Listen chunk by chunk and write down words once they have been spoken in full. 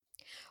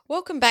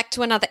Welcome back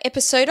to another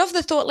episode of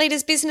the Thought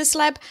Leaders Business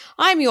Lab.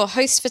 I'm your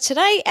host for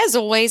today, as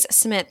always,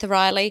 Samantha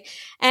Riley.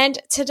 And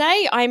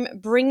today I'm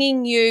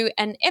bringing you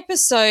an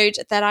episode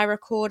that I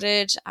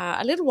recorded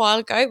a little while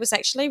ago. It was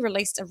actually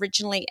released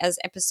originally as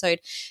episode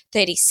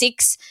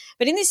 36.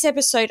 But in this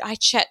episode, I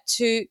chat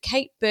to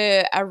Kate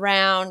Burr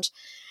around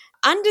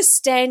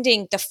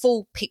understanding the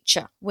full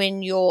picture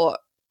when you're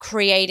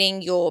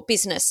creating your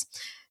business.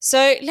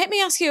 So let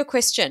me ask you a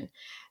question.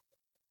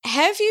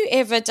 Have you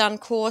ever done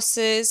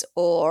courses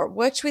or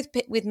worked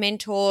with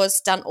mentors,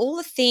 done all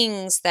the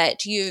things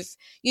that you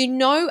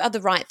know are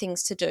the right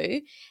things to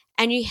do,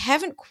 and you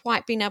haven't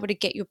quite been able to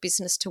get your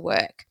business to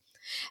work?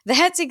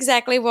 That's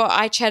exactly what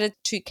I chatted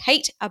to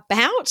Kate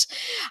about.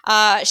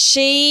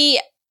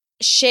 She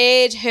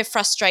shared her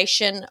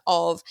frustration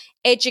of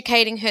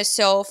educating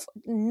herself,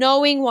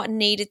 knowing what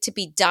needed to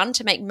be done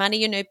to make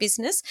money in her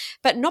business,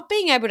 but not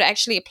being able to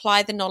actually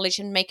apply the knowledge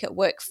and make it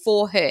work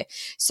for her.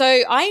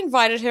 So I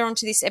invited her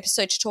onto this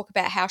episode to talk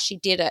about how she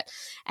did it.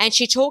 And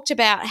she talked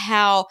about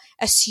how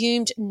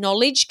assumed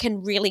knowledge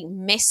can really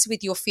mess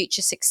with your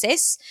future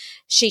success.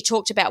 She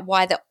talked about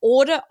why the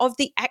order of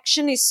the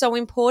action is so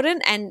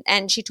important.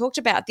 And she talked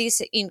about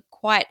this in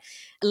quite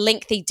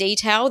lengthy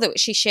detail, that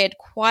she shared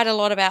quite a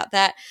lot about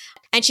that.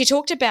 And she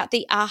talked about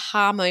the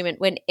aha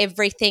moment when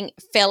everything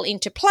fell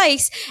into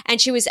place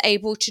and she was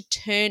able to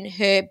turn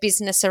her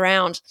business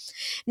around.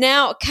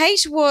 Now,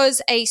 Kate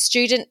was a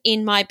student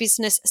in my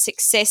Business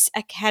Success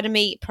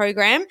Academy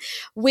program,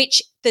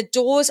 which the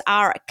doors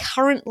are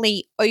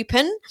currently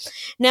open.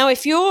 Now,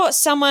 if you're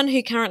someone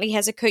who currently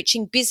has a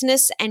coaching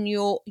business and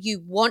you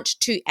want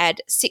to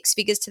add 6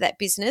 figures to that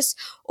business,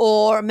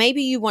 or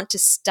maybe you want to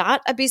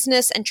start a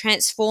business and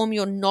transform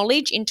your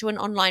knowledge into an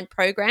online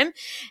program,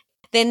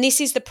 then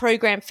this is the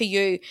program for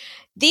you.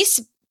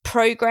 This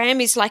program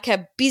is like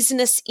a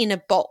business in a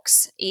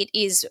box. It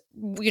is,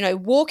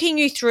 walking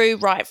you through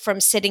right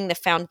from setting the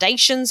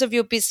foundations of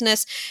your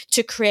business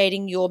to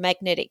creating your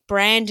magnetic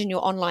brand and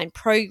your online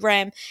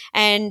program.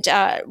 And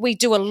we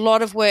do a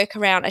lot of work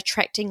around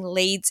attracting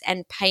leads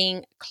and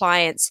paying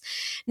clients.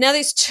 Now,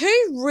 there's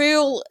 2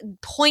 real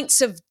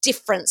points of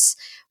difference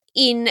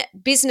in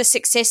Business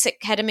Success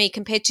Academy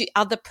compared to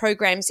other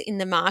programs in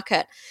the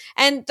market.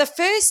 And the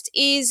first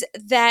is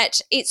that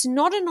it's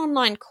not an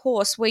online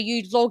course where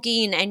you log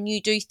in and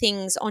you do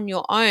things on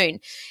your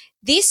own.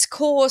 This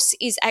course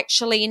is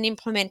actually an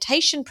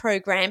implementation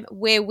program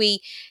where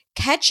we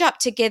catch up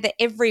together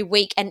every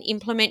week and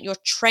implement your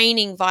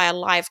training via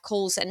live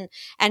calls. And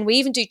we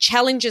even do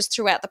challenges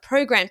throughout the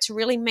program to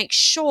really make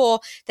sure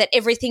that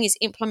everything is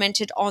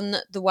implemented on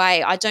the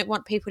way. I don't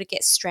want people to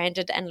get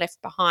stranded and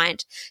left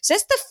behind. So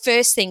that's the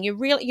first thing.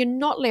 You're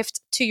not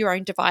left to your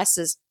own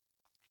devices.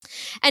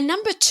 And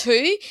number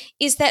 2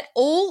 is that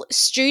all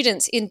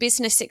students in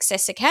Business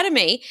Success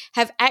Academy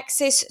have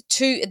access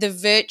to the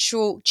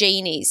virtual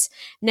genies.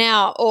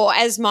 Now, or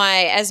as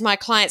my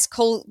clients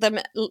call them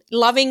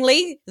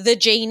lovingly, the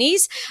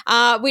genies,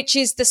 which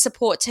is the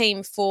support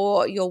team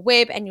for your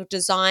web and your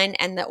design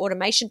and the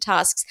automation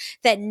tasks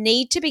that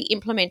need to be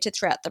implemented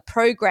throughout the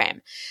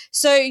program.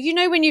 So,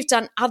 when you've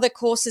done other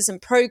courses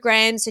and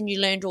programs and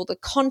you learned all the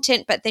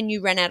content, but then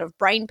you ran out of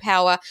brain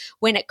power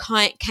when it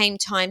came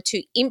time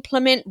to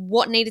implement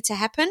what needed to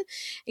happen,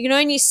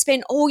 and you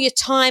spend all your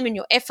time and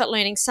your effort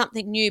learning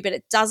something new, but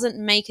it doesn't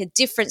make a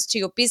difference to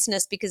your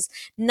business because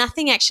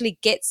nothing actually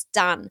gets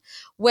done.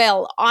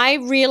 Well, I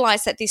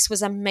realized that this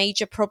was a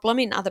major problem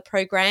in other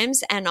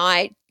programs, and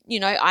I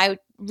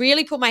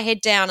really put my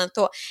head down and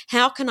thought,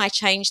 how can I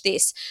change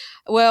this?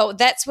 Well,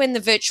 that's when the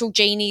virtual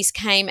genies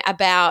came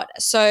about.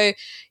 So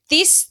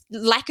this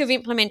lack of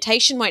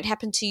implementation won't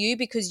happen to you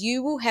because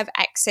you will have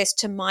access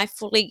to my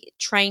fully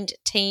trained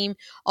team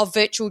of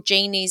virtual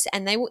genies,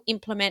 and they will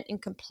implement and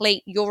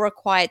complete your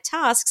required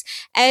tasks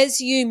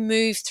as you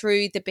move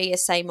through the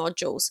BSA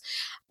modules.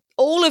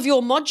 All of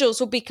your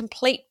modules will be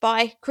complete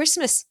by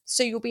Christmas.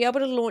 So you'll be able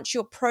to launch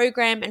your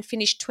program and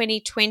finish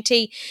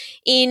 2020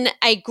 in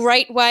a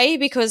great way,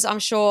 because I'm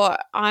sure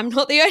I'm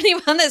not the only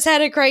one that's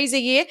had a crazy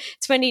year.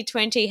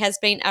 2020 has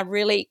been a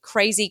really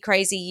crazy,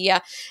 crazy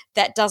year.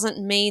 That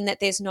doesn't mean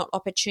that there's not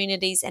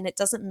opportunities, and it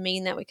doesn't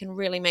mean that we can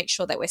really make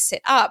sure that we're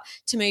set up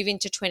to move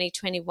into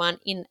 2021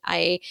 in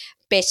a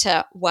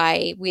better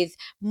way with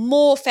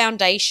more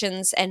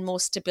foundations and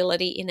more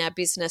stability in our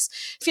business.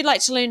 If you'd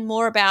like to learn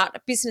more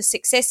about Business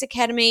Success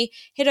Academy,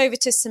 head over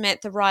to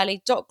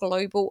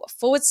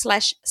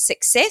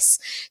samanthariley.global/success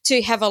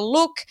to have a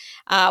look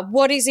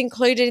what is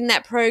included in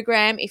that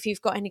program. If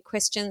you've got any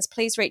questions,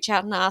 please reach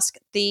out and ask.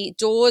 The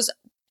doors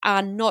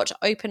are not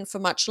open for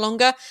much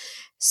longer.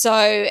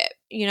 So,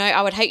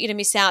 I would hate you to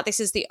miss out.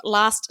 This is the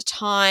last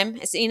time.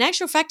 In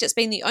actual fact, it's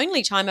been the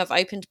only time I've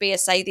opened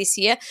BSA this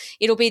year.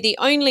 It'll be the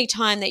only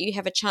time that you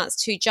have a chance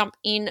to jump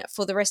in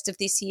for the rest of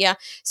this year.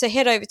 So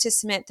head over to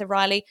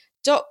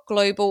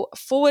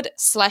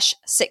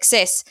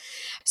samanthariley.global/success.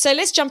 So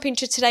let's jump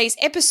into today's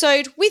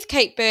episode with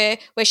Kate Burr,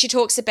 where she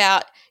talks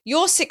about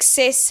your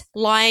success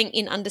lying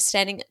in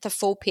understanding the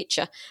full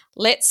picture.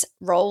 Let's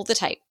roll the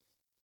tape.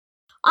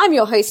 I'm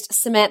your host,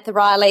 Samantha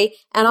Riley,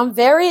 and I'm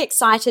very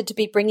excited to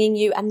be bringing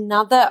you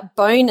another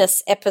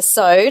bonus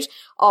episode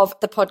of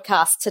the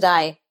podcast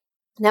today.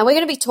 Now, we're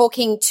going to be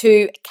talking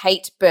to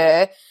Kate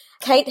Burr.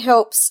 Kate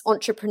helps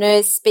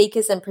entrepreneurs,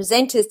 speakers, and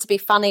presenters to be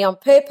funny on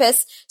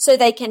purpose so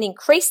they can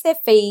increase their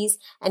fees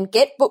and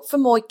get booked for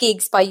more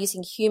gigs by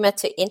using humor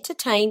to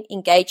entertain,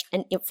 engage,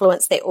 and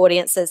influence their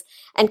audiences.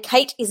 And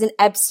Kate is an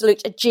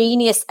absolute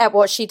genius at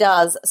what she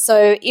does.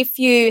 So if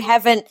you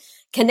haven't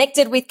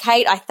connected with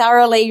Kate, I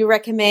thoroughly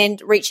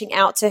recommend reaching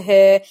out to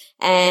her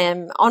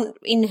in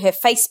her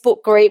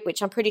Facebook group,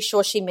 which I'm pretty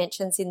sure she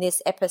mentions in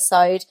this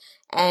episode,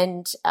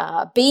 and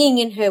being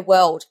in her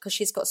world, because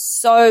she's got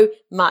so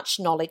much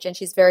knowledge and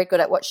she's very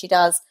good at what she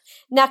does.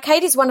 Now,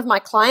 Kate is one of my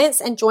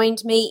clients and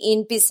joined me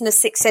in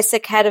Business Success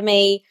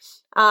Academy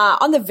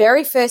on the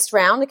very first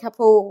round a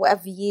couple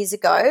of years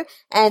ago.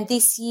 And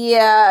this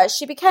year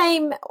she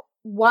became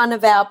one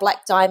of our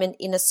Black Diamond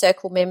Inner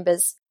Circle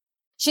members.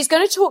 She's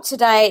going to talk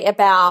today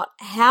about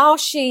how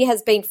she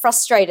has been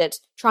frustrated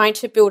trying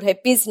to build her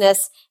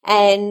business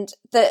and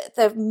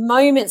the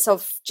moments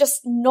of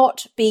just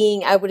not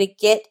being able to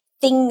get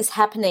things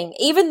happening,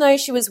 even though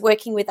she was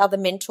working with other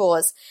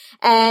mentors.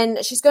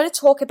 And she's going to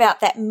talk about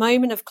that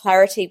moment of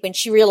clarity when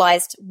she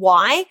realized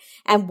why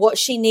and what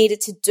she needed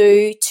to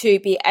do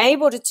to be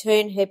able to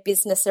turn her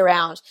business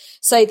around.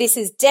 So this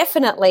is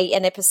definitely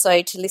an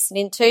episode to listen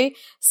into.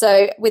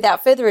 So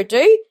without further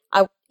ado,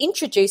 I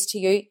introduce to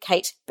you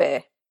Kate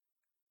Burr.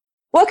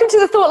 Welcome to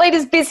the Thought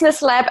Leaders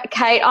Business Lab,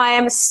 Kate. I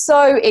am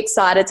so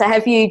excited to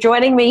have you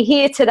joining me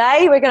here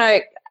today. We're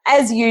going to,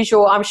 as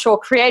usual, I'm sure,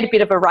 create a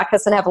bit of a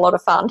ruckus and have a lot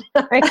of fun.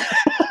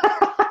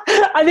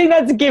 I think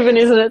that's a given,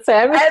 isn't it,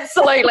 Sam?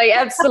 Absolutely,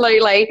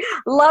 absolutely.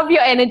 Love your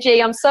energy.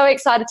 I'm so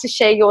excited to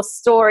share your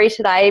story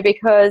today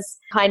because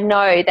I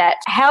know that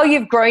how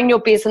you've grown your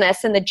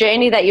business and the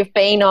journey that you've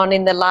been on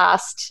in the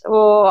last,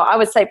 I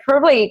would say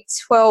probably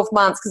 12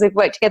 months, because we've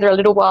worked together a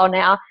little while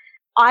now,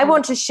 I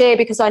want to share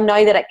because I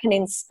know that it can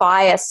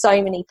inspire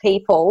so many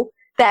people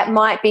that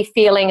might be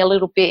feeling a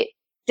little bit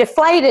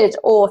deflated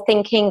or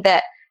thinking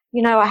that,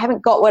 I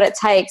haven't got what it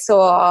takes,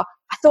 or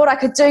I thought I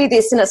could do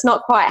this and it's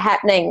not quite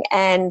happening.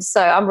 And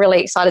so I'm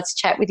really excited to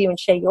chat with you and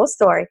share your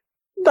story.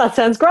 That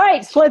sounds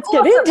great. Let's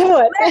get into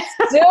it.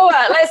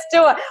 Let's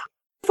do it.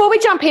 Before we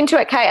jump into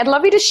it, Kate, I'd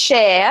love you to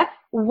share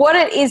what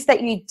it is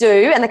that you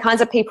do and the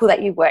kinds of people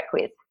that you work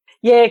with.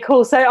 Yeah,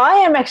 cool. So I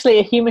am actually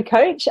a humour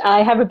coach.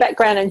 I have a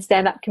background in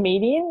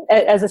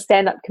as a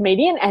stand-up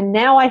comedian, and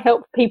now I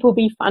help people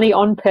be funny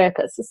on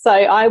purpose. So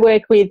I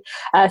work with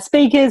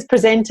speakers,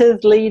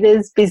 presenters,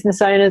 leaders,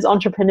 business owners,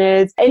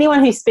 entrepreneurs,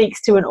 anyone who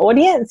speaks to an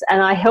audience,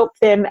 and I help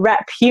them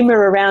wrap humour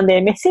around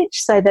their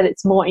message so that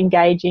it's more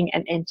engaging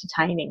and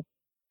entertaining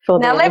for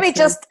them. Now, let me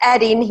just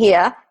add in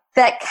here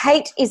that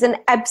Kate is an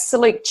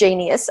absolute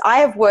genius. I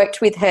have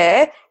worked with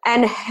her,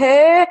 and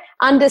her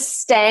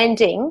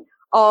understanding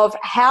of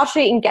how to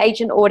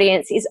engage an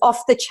audience is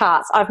off the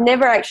charts. I've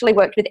never actually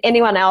worked with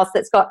anyone else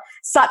that's got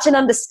such an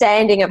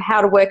understanding of how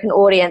to work an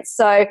audience.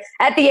 So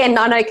at the end,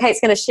 I know Kate's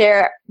going to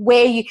share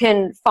where you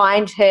can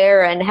find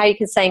her and how you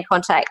can stay in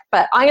contact.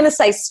 But I'm going to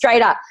say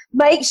straight up,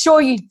 make sure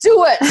you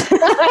do it.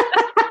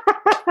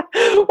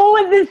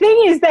 Well, the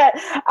thing is that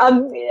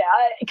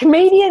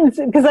comedians,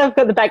 because I've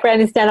got the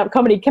background in stand-up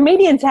comedy,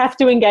 comedians have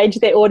to engage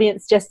their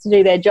audience just to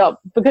do their job,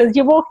 because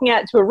you're walking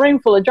out to a room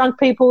full of drunk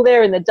people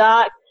there in the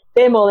dark.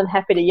 They're more than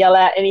happy to yell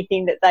out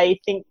anything that they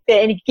think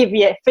and give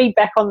you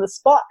feedback on the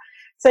spot.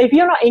 So if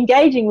you're not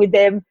engaging with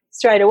them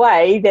straight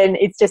away, then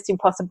it's just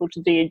impossible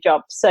to do your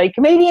job. So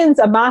comedians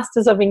are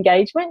masters of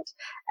engagement,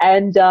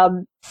 and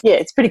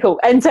it's pretty cool.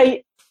 And so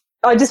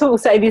I just want to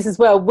say this as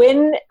well.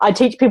 When I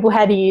teach people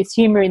how to use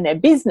humour in their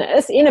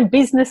business, in a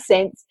business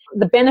sense,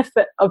 the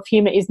benefit of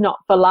humour is not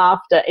for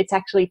laughter, it's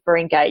actually for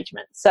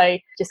engagement. So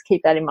just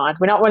keep that in mind.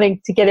 We're not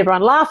wanting to get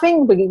everyone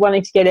laughing, we're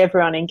wanting to get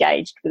everyone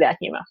engaged with our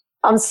humour.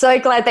 I'm so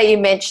glad that you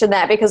mentioned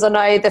that, because I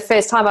know the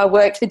first time I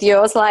worked with you,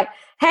 I was like,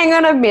 hang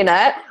on a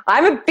minute,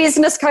 I'm a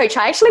business coach.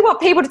 I actually want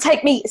people to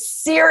take me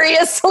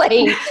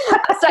seriously.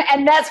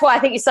 And that's why I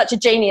think you're such a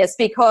genius,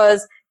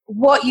 because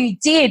what you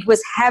did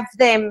was have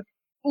them,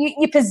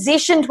 you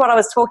positioned what I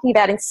was talking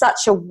about in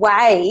such a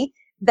way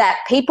that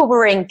people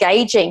were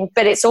engaging,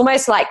 but it's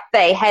almost like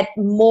they had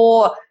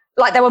more,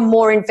 like they were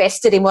more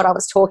invested in what I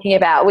was talking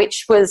about,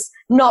 which was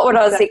not what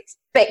I was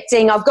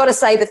expecting, I've got to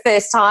say, the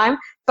first time.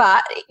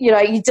 But,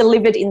 you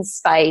delivered in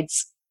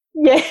spades.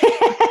 Yeah.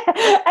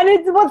 And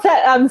it's what's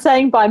that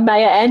saying by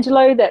Maya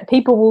Angelou, that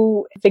people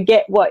will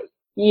forget what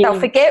you... They'll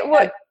forget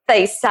what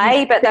they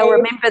say, but they'll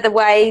remember the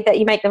way that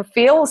you make them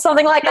feel,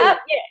 something like that.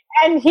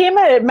 Yeah. And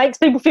humour makes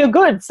people feel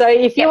good. So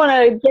if you want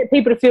to get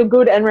people to feel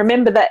good and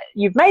remember that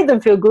you've made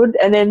them feel good,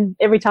 and then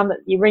every time that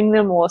you ring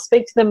them or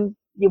speak to them,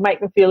 you'll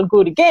make them feel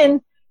good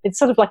again, it's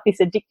sort of like this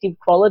addictive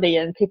quality,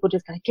 and people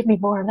just go, give me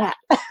more of that.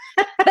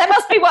 That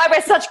must be why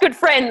we're such good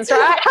friends,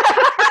 right?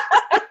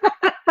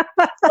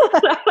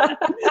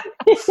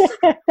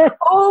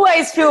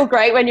 Always feel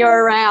great when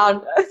you're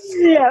around.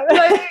 Yeah.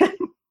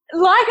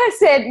 like I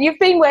said, you've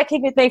been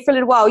working with me for a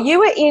little while. You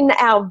were in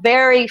our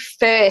very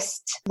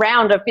first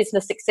round of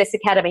Business Success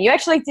Academy. You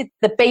actually did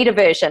the beta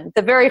version,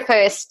 the very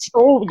first.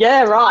 Oh,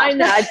 yeah, right.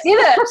 I did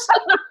it.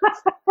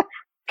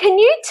 Can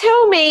you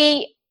tell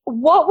me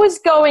what was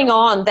going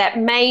on that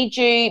made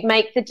you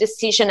make the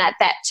decision at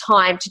that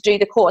time to do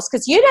the course?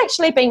 Because you'd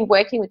actually been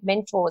working with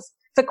mentors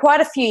for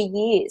quite a few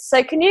years.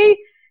 So can you,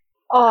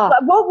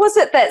 what was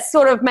it that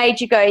sort of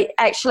made you go,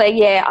 actually,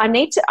 yeah, I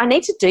need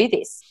to do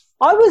this?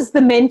 I was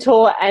the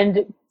mentor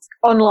and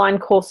online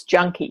course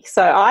junkie.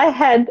 So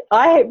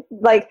I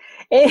like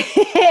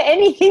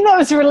anything that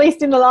was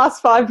released in the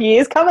last 5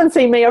 years, come and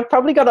see me. I've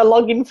probably got a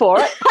login for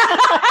it.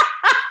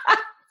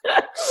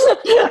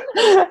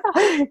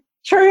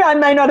 True, I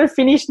may not have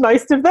finished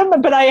most of them,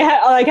 but I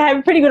have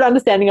a pretty good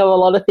understanding of a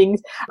lot of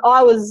things.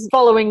 I was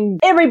following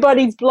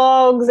everybody's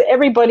blogs,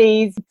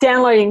 everybody's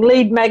downloading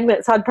lead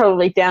magnets. I'd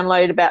probably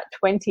download about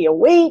 20 a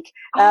week.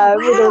 Wow.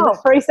 With all the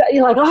free stuff.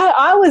 You're like,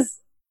 I was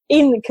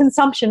in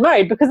consumption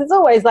mode, because it's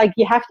always like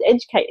you have to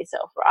educate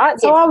yourself, right?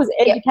 So I was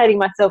educating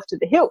myself to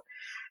the hilt.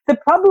 The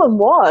problem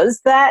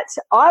was that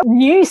I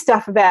knew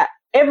stuff about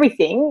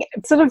everything.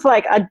 Sort of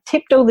like I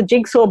tipped all the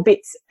jigsaw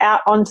bits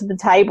out onto the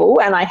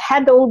table, and I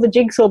had all the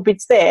jigsaw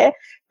bits there,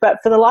 but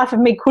for the life of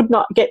me could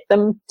not get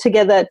them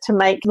together to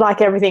make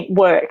like everything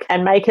work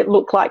and make it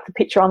look like the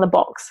picture on the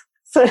box.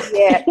 So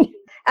yeah.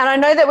 And I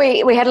know that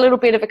we had a little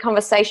bit of a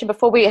conversation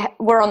before we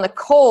were on the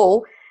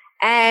call,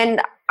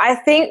 and I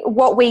think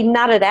what we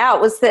nutted out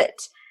was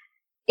that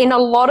in a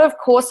lot of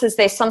courses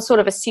there's some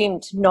sort of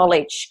assumed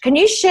knowledge. Can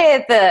you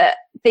share the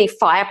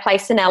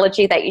fireplace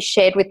analogy that you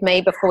shared with me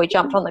before we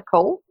jumped on the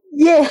call?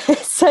 Yeah,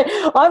 so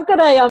I've got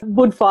a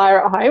wood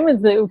fire at home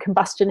with the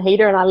combustion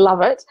heater, and I love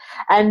it.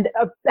 And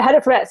I've had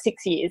it for about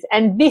 6 years.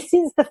 And this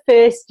is the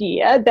first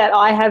year that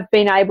I have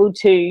been able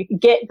to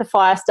get the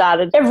fire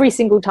started every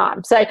single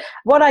time. So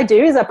what I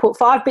do is I put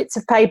 5 bits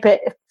of paper,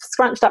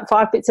 scrunched up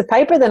 5 bits of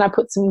paper, then I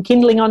put some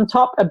kindling on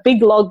top, a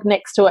big log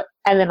next to it,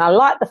 and then I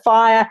light the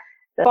fire.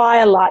 The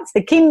fire lights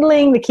the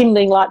kindling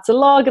lights a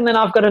log, and then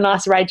I've got a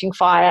nice raging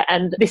fire,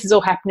 and this is all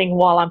happening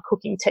while I'm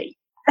cooking tea.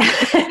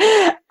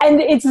 And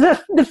it's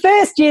the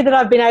first year that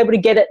I've been able to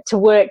get it to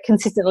work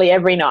consistently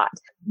every night.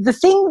 The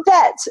thing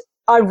that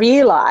I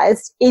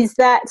realised is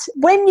that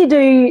when you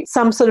do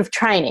some sort of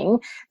training,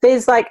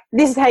 there's like,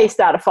 this is how you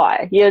start a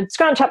fire. You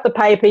scrunch up the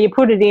paper, you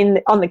put it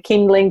in on the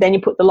kindling, then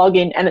you put the log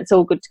in, and it's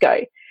all good to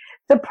go.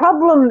 The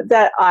problem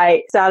that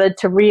I started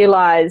to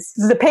realise,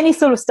 the penny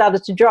sort of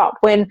started to drop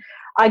when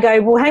I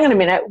go, well, hang on a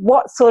minute,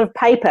 what sort of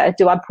paper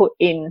do I put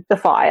in the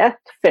fire,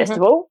 first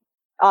of all?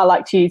 I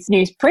like to use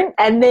newsprint,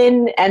 and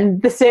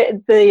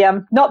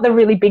the not the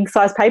really big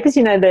size papers,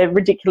 the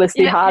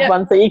ridiculously hard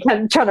ones that you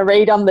can trying to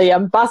read on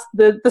the bus,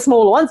 the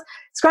smaller ones.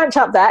 Scrunch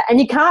up that,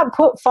 and you can't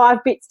put 5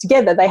 bits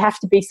together; they have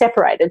to be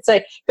separated. So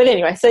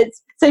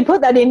you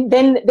put that in.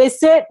 Then there's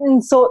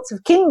certain sorts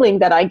of kindling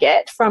that I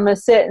get from a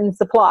certain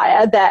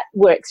supplier that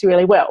works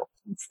really well.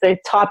 It's the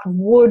type of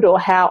wood or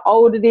how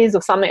old it is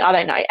or something, I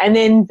don't know. And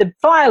then the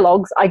fire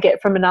logs I get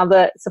from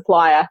another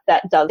supplier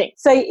that does it.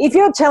 So if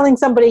you're telling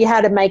somebody how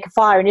to make a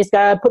fire and just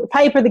go, put the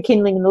paper, the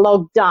kindling and the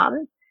log,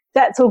 done,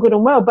 that's all good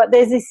and well. But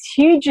there's this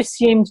huge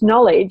assumed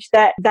knowledge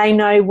that they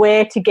know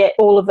where to get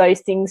all of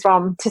those things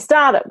from to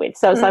start it with.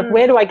 So it's like,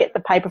 where do I get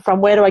the paper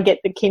from? Where do I get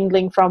the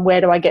kindling from?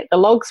 Where do I get the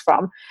logs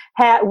from?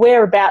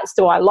 Whereabouts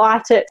do I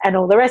light it? And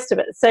all the rest of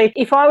it. So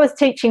if I was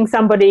teaching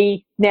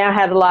somebody now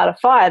how to light a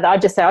fire,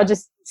 I'd just say, I'll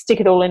just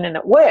stick it all in and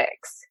it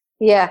works.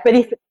 Yeah. But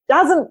if it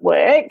doesn't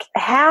work,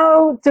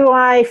 how do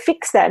I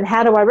fix that and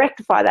how do I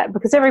rectify that?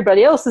 Because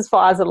everybody else's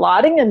fires are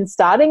lighting and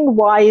starting.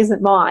 Why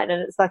isn't mine?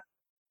 And it's like,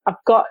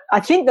 I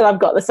think that I've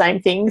got the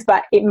same things,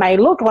 but it may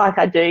look like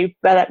I do,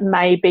 but it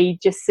may be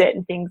just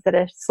certain things that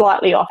are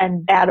slightly off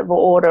and out of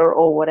order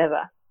or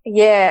whatever.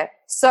 Yeah.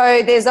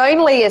 So there's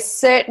only a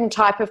certain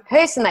type of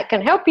person that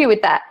can help you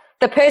with that.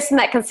 The person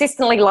that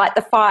consistently light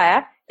the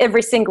fire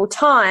every single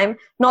time,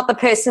 not the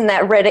person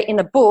that read it in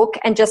a book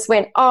and just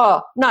went,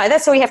 oh, no,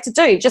 that's all you have to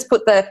do. Just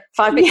put the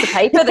 5 bits of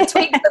paper, the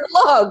tweak,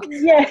 the log.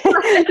 Yeah.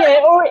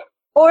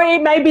 Or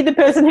it may be the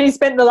person who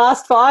spent the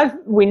last 5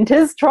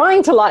 winters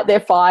trying to light their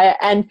fire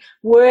and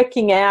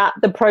working out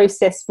the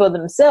process for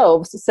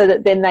themselves so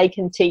that then they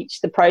can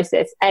teach the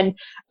process. And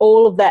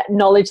all of that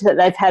knowledge that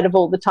they've had of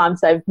all the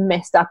times they've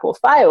messed up or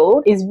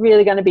failed is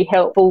really going to be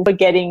helpful for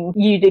getting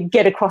you to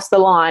get across the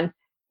line.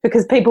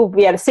 Because people will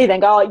be able to see that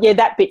and go, oh, yeah,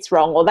 that bit's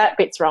wrong or that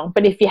bit's wrong.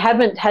 But if you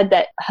haven't had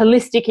that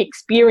holistic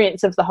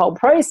experience of the whole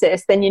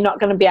process, then you're not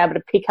going to be able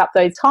to pick up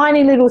those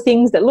tiny little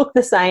things that look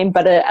the same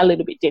but are a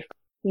little bit different.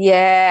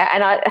 Yeah,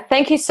 and I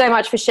thank you so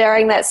much for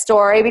sharing that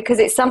story, because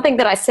it's something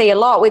that I see a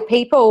lot with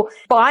people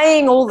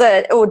buying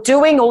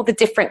doing all the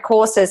different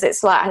courses.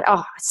 It's like,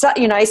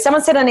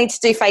 someone said I need to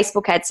do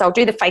Facebook ads, so I'll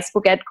do the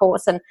Facebook ad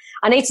course, and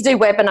I need to do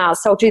webinars,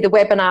 so I'll do the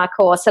webinar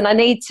course, and I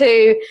need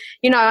to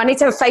have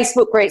a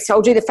Facebook group, so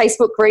I'll do the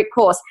Facebook group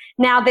course.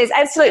 Now, there's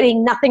absolutely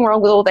nothing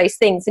wrong with all those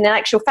things, and in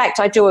actual fact,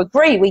 I do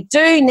agree. We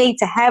do need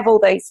to have all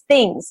those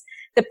things.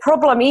 The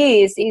problem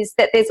is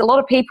that there's a lot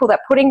of people that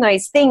are putting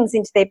those things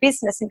into their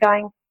business and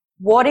going,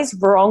 what is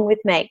wrong with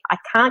me? I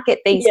can't get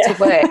these to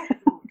work.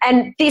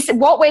 And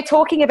what we're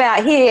talking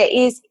about here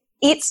is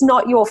it's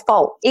not your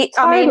fault.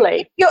 I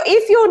mean,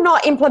 if you're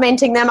not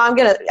implementing them,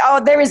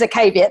 there is a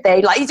caveat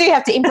there. Like, you do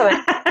have to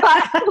implement.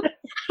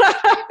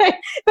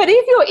 But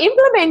if you're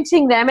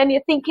implementing them and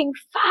you're thinking,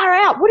 far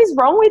out, what is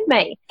wrong with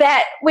me?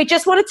 That we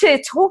just wanted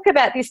to talk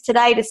about this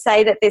today to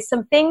say that there's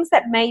some things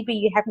that maybe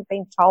you haven't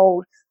been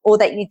told or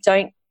that you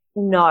don't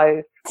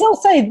know. It's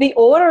also the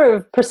order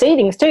of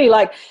proceedings too.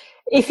 Like,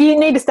 if you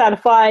need to start a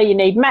fire, you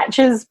need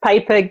matches,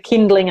 paper,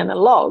 kindling, and a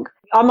log.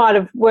 I might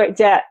have worked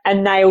out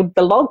and nailed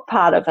the log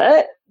part of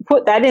it,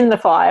 put that in the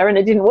fire, and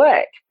it didn't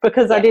work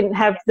because I didn't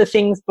have the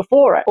things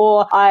before it.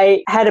 Or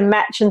I had a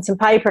match and some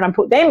paper and I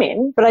put them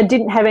in, but I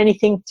didn't have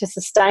anything to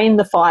sustain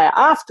the fire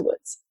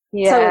afterwards.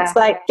 Yeah. So it's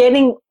like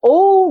getting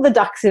all the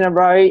ducks in a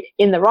row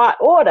in the right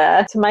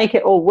order to make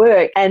it all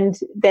work, and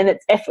then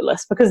it's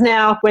effortless because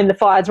now when the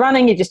fire's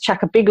running, you just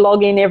chuck a big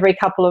log in every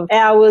couple of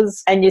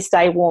hours and you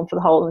stay warm for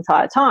the whole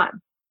entire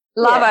time.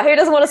 Love it. Who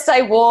doesn't want to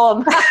stay warm?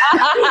 Nice.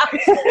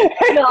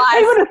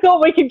 I would have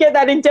thought we could get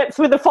that in depth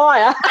with a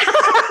fire.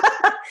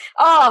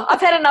 Oh,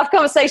 I've had enough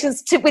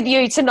conversations with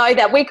you to know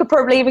that we could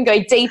probably even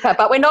go deeper,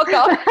 but we're not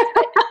going.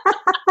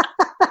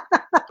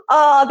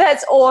 Oh,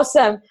 that's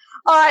awesome.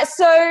 All right,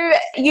 so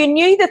you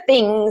knew the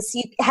things,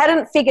 you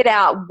hadn't figured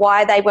out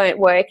why they weren't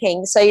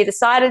working, so you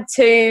decided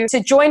to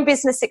join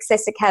Business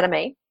Success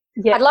Academy.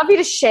 Yeah. I'd love you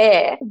to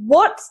share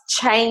what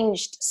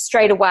changed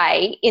straight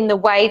away in the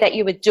way that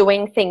you were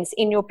doing things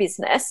in your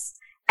business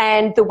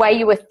and the way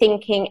you were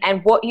thinking,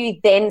 and what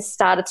you then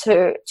started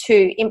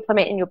to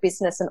implement in your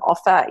business and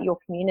offer your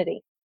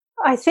community.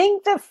 I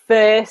think the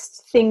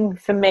first thing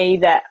for me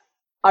that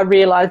I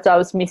realised I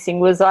was missing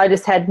was I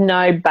just had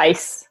no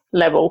base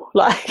level.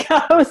 Like,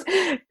 I was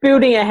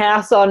building a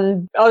house I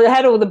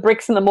had all the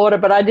bricks and the mortar,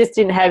 but I just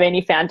didn't have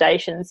any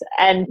foundations,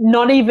 and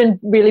not even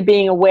really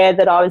being aware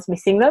that I was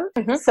missing them.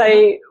 Mm-hmm.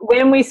 So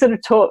when we sort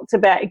of talked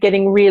about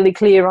getting really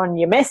clear on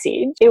your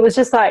message, it was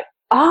just like,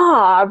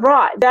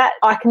 right, that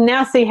I can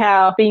now see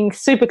how being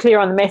super clear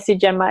on the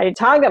message and my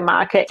target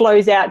market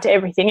flows out to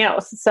everything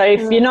else. So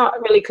if you're not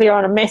really clear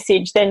on a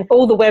message, then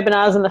all the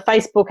webinars and the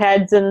Facebook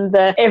ads and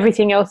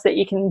everything else that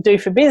you can do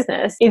for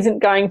business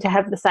isn't going to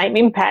have the same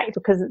impact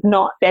because it's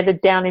not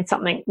bedded down in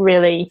something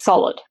really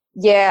solid.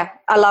 Yeah,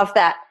 I love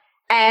that.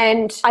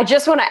 And I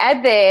just want to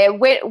add there,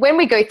 when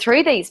we go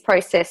through these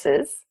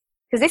processes,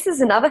 because this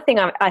is another thing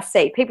I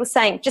see, people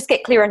saying, just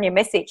get clear on your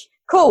message.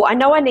 Cool, I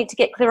know I need to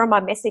get clear on my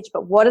message,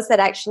 but what does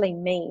that actually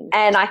mean?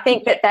 And I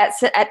think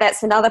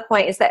that's another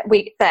point, is that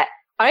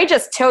I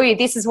just tell you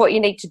this is what you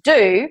need to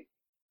do.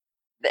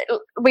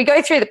 We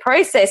go through the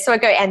process, so I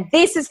go, and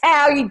this is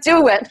how you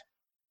do it.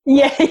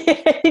 Yeah,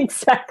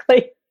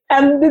 exactly.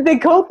 And the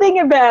cool thing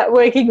about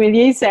working with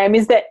you, Sam,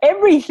 is that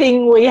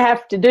everything we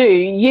have to do,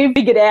 you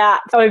figured out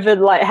over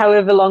like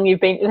however long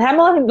you've been. How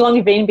long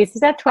you've been in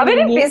business? Now, 20 I've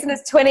been in years?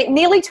 business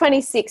nearly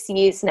 26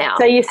 years now.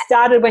 So you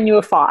started when you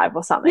were 5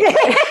 or something?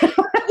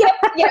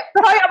 Yep.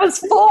 No, I was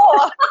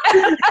 4.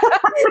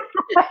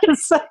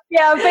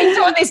 Yeah, I've been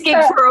doing this gig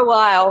for a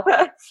while.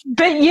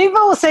 But you've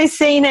also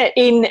seen it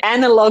in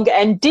analog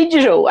and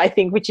digital, I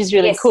think, which is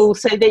really cool,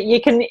 so that you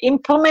can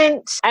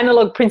implement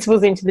analog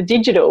principles into the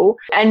digital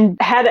and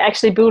how to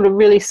actually build a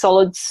really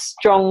solid,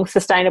 strong,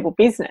 sustainable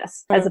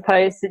business, as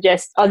opposed to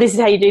just, this is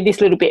how you do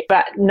this little bit,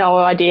 but no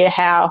idea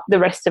how the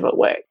rest of it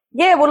works.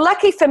 Yeah, well,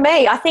 lucky for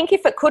me, I think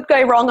if it could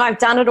go wrong, I've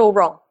done it all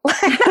wrong.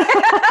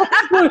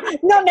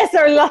 Not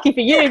necessarily lucky for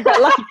you, but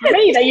lucky for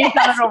me that you've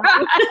done it all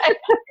wrong.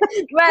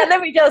 Man,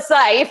 let me just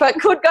say, if it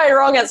could go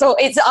wrong, I've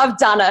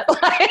done it.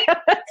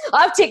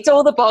 I've ticked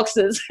all the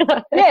boxes.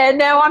 Yeah,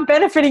 now I'm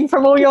benefiting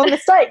from all your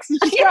mistakes,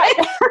 which is great.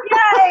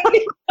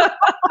 Yay!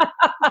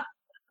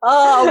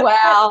 Oh,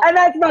 wow. And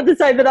that's not to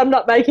say that I'm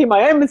not making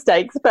my own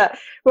mistakes, but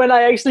when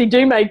I actually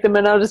do make them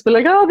and I'll just be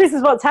like, this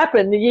is what's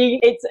happened,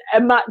 it's a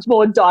much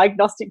more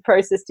diagnostic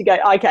process to go,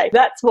 okay,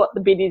 that's what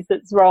the bit is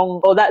that's wrong,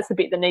 or that's the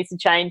bit that needs to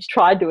change.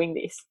 Try doing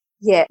this.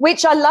 Yeah,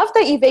 which I love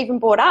that you've even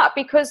brought up,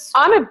 because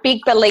I'm a big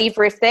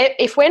believer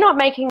if we're not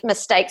making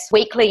mistakes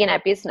weekly in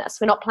our business,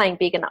 we're not playing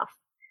big enough.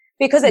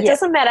 Because it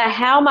doesn't matter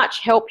how much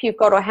help you've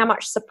got or how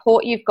much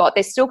support you've got,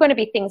 there's still going to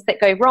be things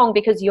that go wrong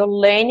because you're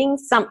learning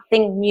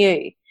something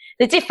new.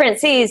 The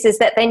difference is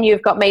that then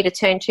you've got me to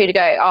turn to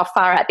go,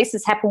 far out, this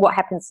has happened, what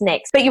happens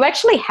next? But you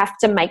actually have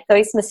to make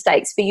those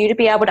mistakes for you to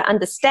be able to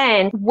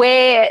understand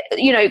where,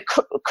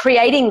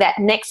 creating that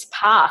next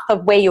path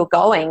of where you're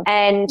going.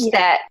 And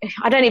that,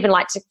 I don't even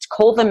like to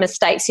call them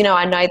mistakes.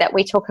 I know that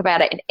we talk about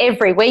it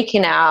every week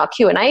in our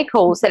Q&A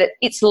calls, that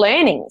it's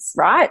learnings,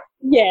 right?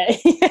 Yeah.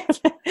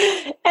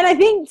 And I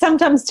think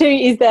sometimes too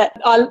is that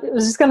I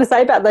was just going to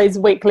say about those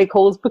weekly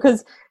calls,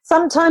 because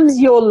sometimes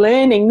your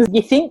learnings,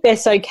 you think they're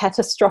so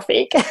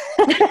catastrophic.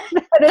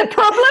 The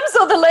problems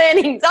or the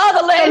learnings? Oh,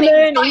 the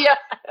learnings.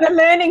 The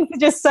learnings are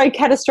just so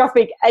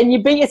catastrophic, and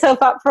you beat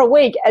yourself up for a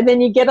week, and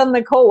then you get on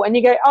the call and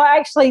you go, oh,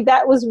 actually,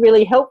 that was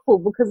really helpful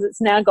because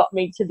it's now got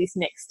me to this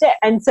next step.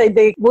 And so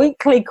the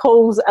weekly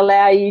calls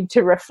allow you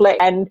to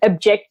reflect and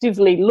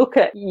objectively look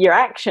at your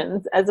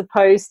actions, as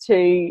opposed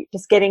to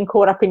just getting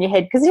caught up in your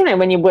head. Because, you know,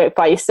 when you work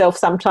by yourself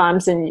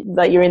sometimes and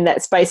like you're in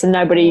that space and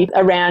nobody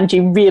around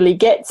you really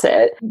gets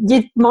it,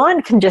 your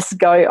mind can just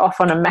go off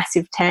on a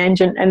massive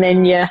tangent, and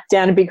then you're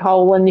down a big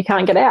hole and you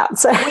can't get out.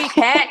 So we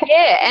can,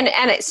 yeah,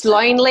 and it's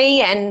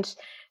lonely, and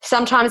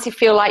sometimes you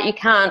feel like you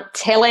can't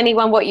tell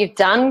anyone what you've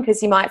done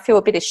because you might feel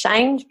a bit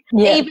ashamed,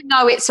 even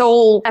though it's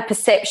all a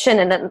perception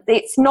and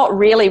it's not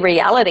really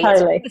reality.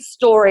 Totally. It's the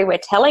story we're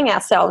telling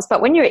ourselves.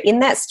 But when you're in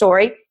that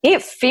story,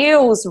 it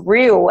feels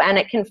real, and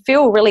it can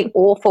feel really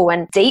awful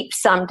and deep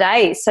some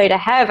days. So to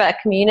have a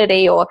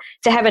community or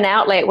to have an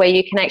outlet where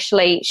you can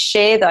actually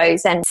share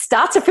those and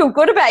start to feel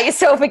good about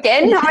yourself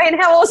again, I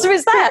mean, how awesome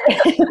is that?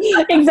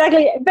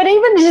 Exactly. But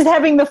even just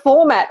having the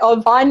format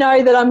of, I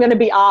know that I'm going to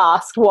be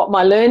asked what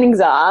my learnings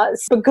are,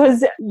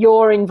 because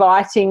you're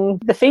inviting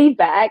the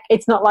feedback.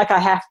 It's not like I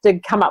have to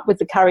come up with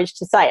the courage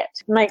to say it.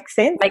 Makes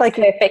sense? Makes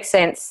perfect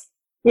sense.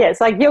 Yeah,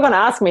 it's like you're going to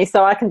ask me,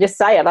 so I can just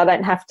say it. I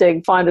don't have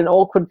to find an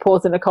awkward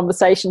pause in a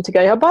conversation to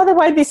go, oh, by the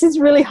way, this is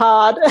really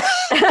hard.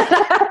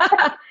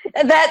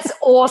 That's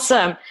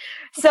awesome.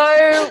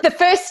 So the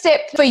first step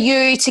for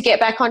you to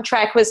get back on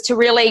track was to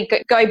really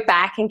go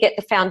back and get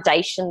the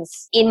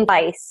foundations in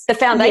place. The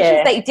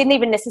foundations that you didn't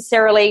even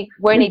necessarily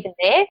weren't even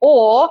there,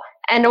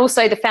 and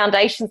also the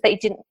foundations that you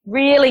didn't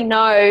really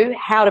know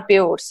how to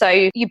build.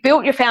 So you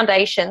built your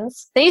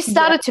foundations, then you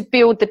started to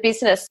build the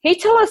business. Can you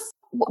tell us,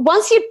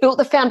 once you built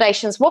the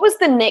foundations, what was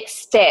the next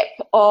step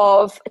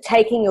of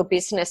taking your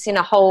business in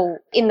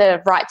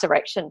the right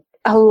direction?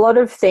 A lot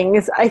of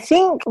things. I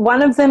think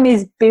one of them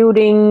is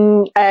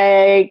building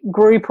a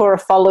group or a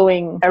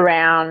following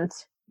around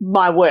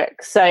my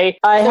work. So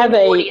I have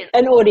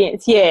an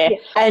audience,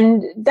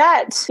 and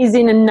that is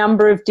in a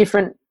number of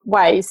different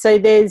ways. So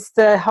there's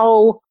the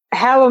whole,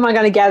 how am I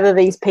going to gather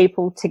these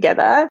people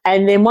together?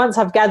 And then once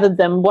I've gathered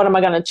them, what am I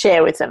going to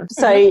share with them?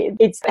 So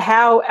it's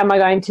how am I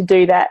going to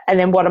do that? And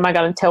then what am I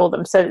going to tell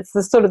them? So it's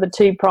the sort of the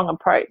two-prong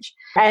approach.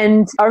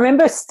 And I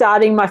remember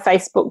starting my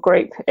Facebook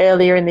group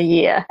earlier in the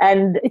year.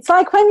 And it's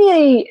like when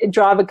you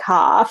drive a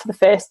car for the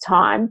first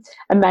time,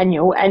 a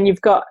manual, and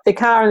you've got the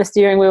car and the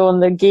steering wheel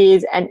and the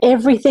gears, and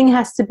everything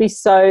has to be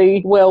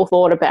so well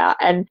thought about.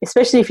 And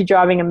especially if you're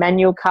driving a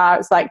manual car,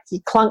 it's like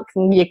you clunk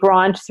and you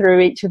grind through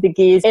each of the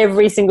gears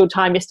every single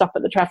time you stop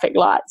at the traffic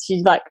lights.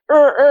 You're like,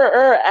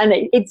 and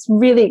it's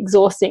really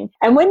exhausting.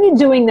 And when you're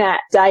doing that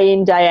day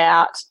in, day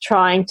out,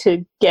 trying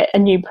to get a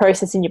new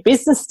process in your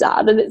business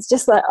started, it's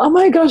just like, oh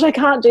my gosh, I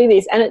can't do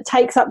this. And it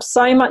takes up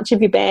so much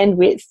of your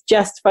bandwidth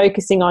just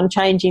focusing on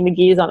changing the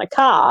gears on a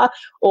car,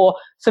 or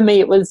for me,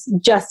 it was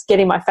just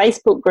getting my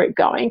Facebook group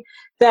going,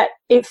 that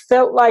it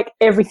felt like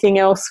everything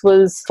else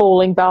was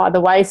falling by the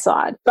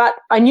wayside. But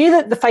I knew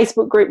that the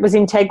Facebook group was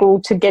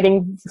integral to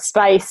getting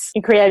space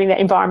and creating that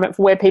environment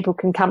for where people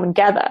can come and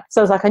gather.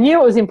 So I was like, I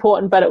knew it was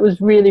important, but it was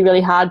really,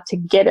 really hard to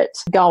get it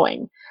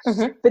going.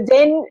 But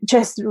then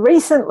just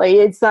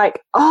recently, it's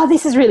like, oh,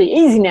 this is really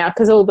easy now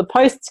because all the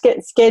posts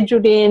get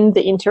scheduled in,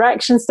 the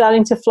interaction's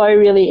starting to flow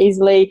really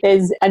easily.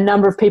 There's a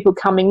number of people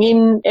coming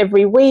in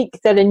every week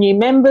that are new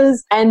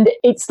members. And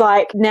it's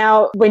like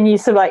now when you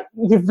sort of like,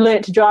 you've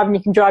learnt to drive and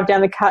you can drive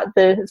down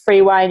the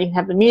freeway and you can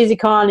have the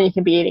music on and you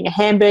can be eating a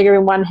hamburger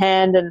in one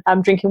hand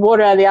and drinking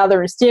water out of the other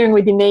and steering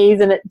with your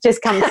knees, and it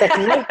just comes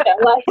second nature.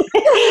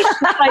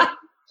 Like,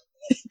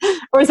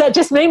 or is that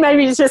just me?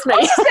 Maybe it's just me.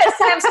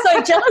 I'm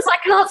so jealous. I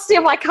can't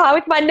steer my car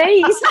with my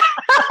knees.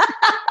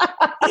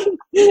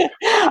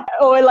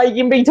 Or like you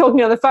can be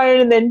talking on the phone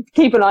and then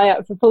keep an eye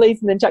out for police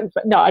and then chuck the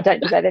phone. No, I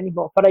don't do that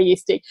anymore, but I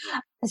used to.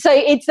 So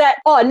it's that,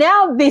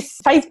 now this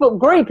Facebook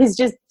group is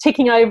just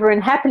ticking over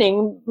and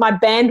happening. My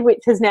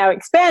bandwidth has now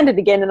expanded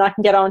again and I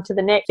can get on to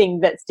the next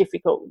thing that's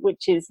difficult,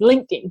 which is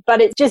LinkedIn. But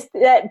it's just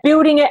that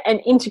building it and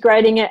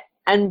integrating it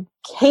and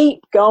keep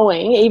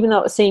going, even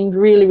though it seemed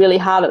really, really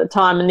hard at the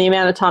time, and the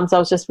amount of times I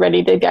was just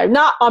ready to go,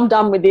 nah, I'm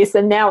done with this.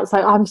 And now it's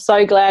like, I'm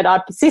so glad I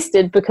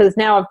persisted, because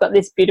now I've got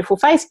this beautiful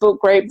Facebook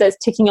group that's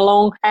ticking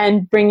along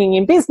and bringing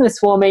in business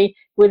for me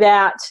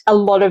without a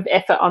lot of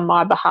effort on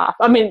my behalf.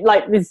 I mean,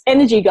 like, there's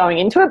energy going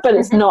into it, but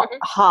it's not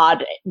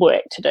hard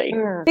work to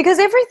do. Because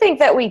everything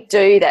that we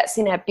do that's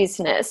in our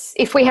business,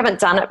 if we haven't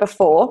done it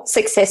before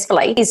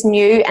successfully, is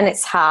new and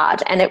it's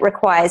hard and it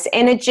requires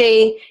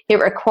energy. It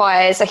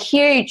requires a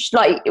huge,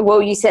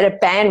 you said, a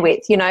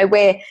bandwidth,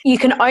 where you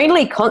can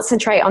only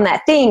concentrate on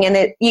that thing,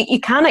 and you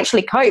can't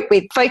actually cope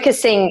with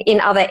focusing in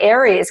other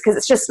areas because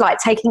it's just like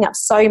taking up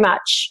so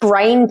much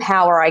brain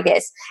power, I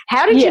guess.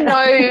 How did you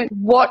know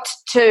what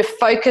to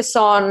focus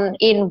on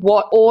in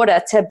what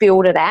order to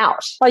build it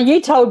out? Well,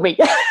 you told me.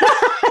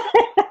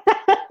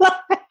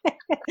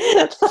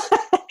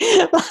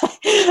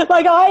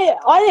 like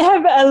I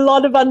have a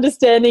lot of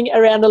understanding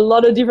around a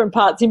lot of different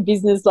parts in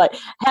business, like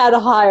how to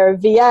hire a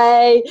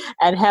VA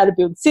and how to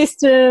build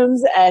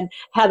systems and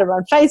how to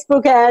run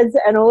Facebook ads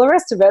and all the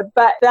rest of it.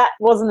 But that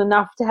wasn't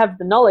enough to have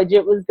the knowledge.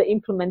 It was the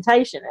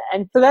implementation.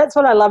 And so that's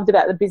what I loved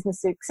about the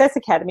Business Success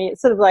Academy.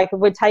 It's sort of like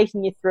we're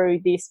taking you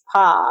through this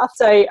path.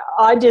 So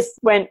I just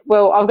went,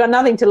 well, I've got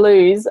nothing to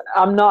lose.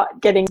 I'm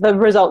not getting the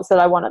results that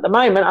I want at the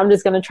moment. I'm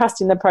just going to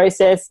trust in the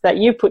process that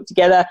you put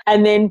together.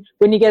 And then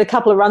when you get a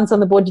couple of runs on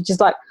the board, you're just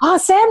like, oh,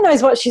 Sam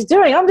knows what she's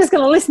doing. I'm just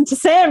going to listen to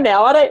Sam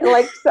now.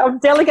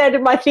 I've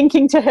delegated my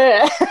thinking to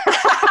her.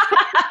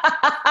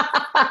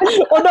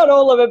 Well, not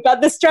all of it,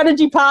 but the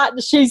strategy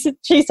part, she's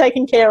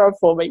taken care of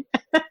for me.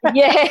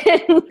 Yeah,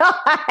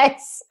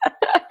 nice.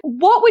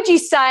 What would you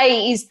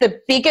say is the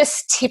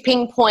biggest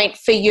tipping point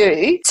for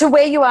you to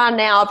where you are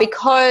now?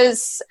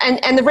 Because,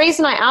 and the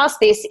reason I ask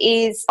this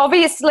is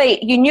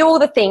obviously you knew all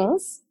the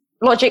things.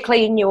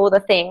 Logically, you knew all the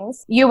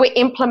things. You were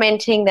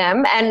implementing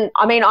them. And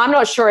I mean, I'm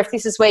not sure if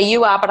this is where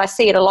you are, but I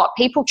see it a lot.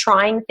 People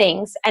trying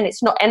things and it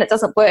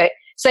doesn't work.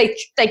 So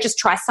they just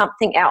try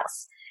something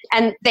else.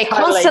 And they're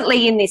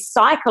constantly in this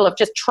cycle of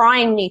just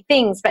trying new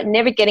things, but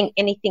never getting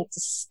anything to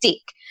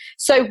stick.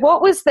 So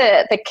what was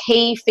the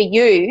key for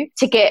you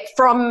to get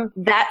from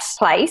that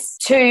place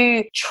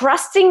to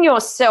trusting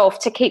yourself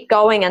to keep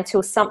going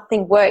until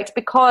something worked?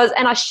 Because,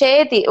 and I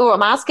shared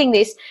I'm asking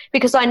this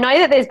because I know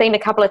that there's been a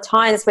couple of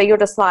times where you're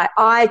just like,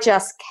 I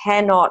just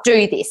cannot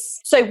do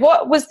this. So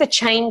what was the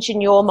change in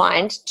your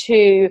mind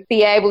to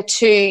be able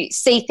to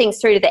see things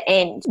through to the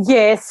end?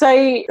 Yeah,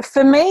 so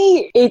for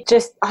me, it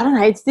just, I don't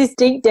know, it's this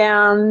deep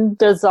down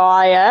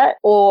desire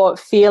or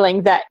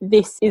feeling that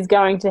this is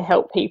going to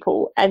help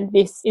people and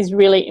this is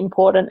really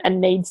important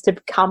and needs to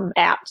come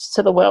out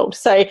to the world.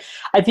 So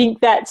I think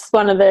that's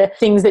one of the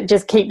things that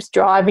just keeps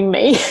driving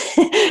me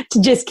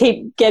to just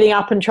keep getting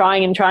up and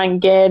trying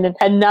again, and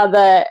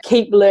another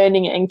keep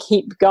learning and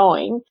keep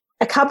going.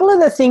 A couple of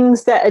the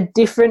things that are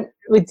different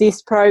with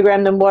this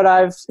program than what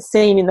I've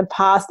seen in the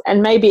past,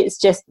 and maybe it's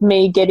just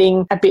me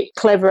getting a bit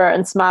cleverer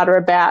and smarter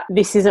about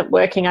this isn't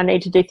working, I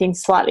need to do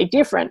things slightly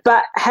different.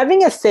 But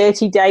having a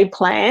 30-day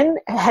plan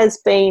has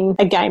been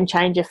a game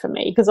changer for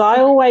me because I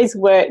always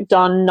worked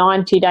on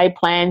 90-day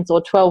plans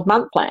or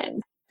 12-month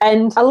plans.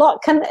 And a lot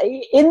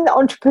in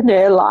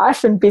entrepreneur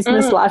life and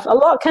business life, a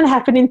lot can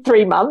happen in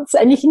 3 months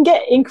and you can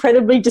get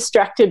incredibly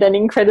distracted and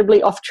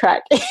incredibly off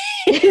track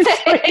in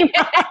 3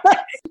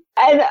 months.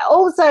 And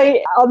also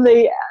on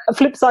the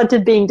flip side to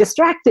being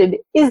distracted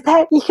is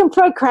that you can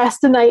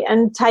procrastinate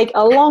and take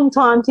a long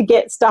time to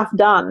get stuff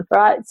done,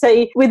 right?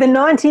 So with a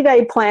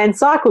 90-day plan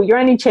cycle, you're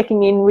only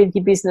checking in with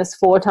your business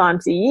 4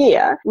 times a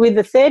year. With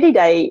a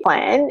 30-day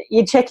plan,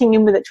 you're checking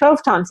in with it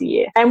 12 times a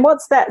year. And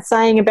what's that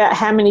saying about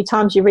how many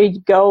times you read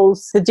your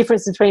goals? The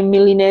difference between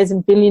millionaires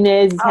and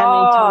billionaires is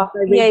how many times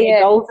they read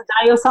their goals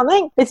a day or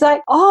something. It's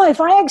like, if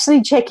I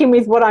actually check in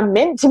with what I'm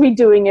meant to be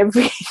doing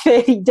every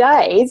 30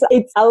 days,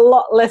 it's a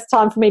lot less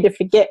time for me to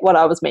forget what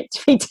I was meant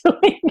to be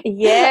doing.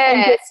 Yeah.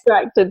 And get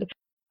distracted.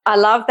 I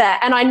love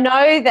that. And I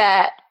know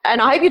that, and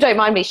I hope you don't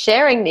mind me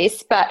sharing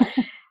this, but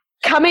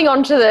coming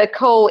onto the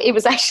call, it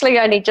was actually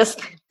only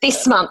just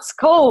this month's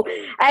call.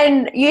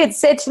 And you had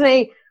said to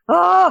me,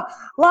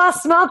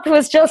 last month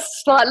was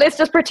just like, let's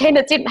just pretend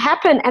it didn't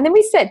happen. And then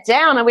we sat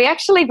down and we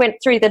actually went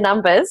through the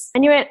numbers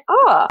and you went,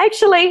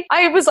 actually,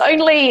 I was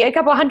only a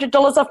couple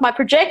 $100 off my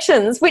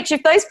projections, which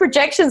if those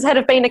projections had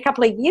have been a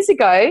couple of years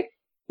ago,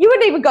 you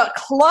wouldn't even got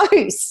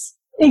close.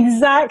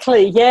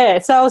 Exactly, yeah.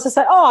 So I was just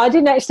like, I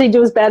didn't actually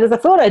do as bad as I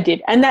thought I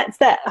did. And that's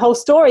that whole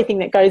story thing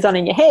that goes on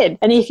in your head.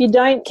 And if you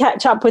don't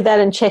catch up with that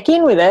and check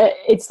in with it,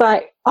 it's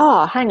like,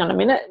 hang on a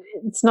minute,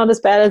 it's not as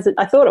bad as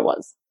I thought it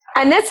was.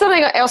 And that's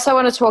something else I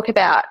want to talk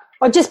about.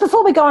 Just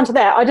before we go on to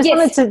that, I just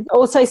wanted to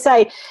also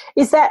say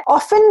is that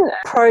often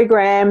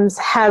programs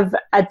have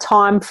a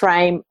time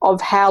frame of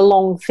how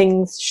long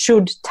things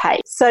should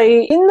take. So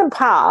in the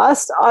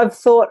past, I've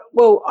thought,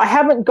 well, I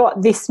haven't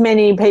got this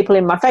many people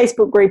in my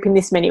Facebook group in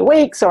this many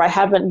weeks, or I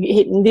haven't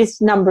hit this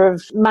number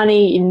of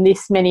money in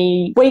this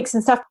many weeks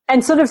and stuff,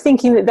 and sort of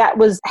thinking that that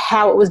was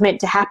how it was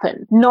meant to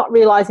happen, not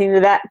realizing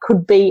that that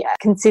could be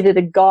considered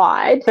a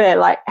guide for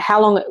like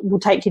how long it will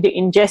take you to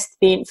ingest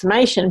the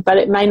information, but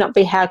it may not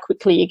be how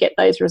quickly you get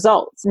those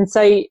results. And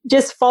so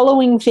just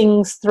following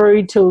things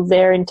through to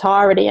their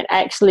entirety and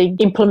actually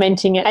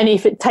implementing it. And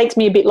if it takes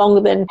me a bit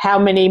longer than how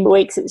many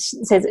weeks it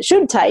says it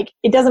should take,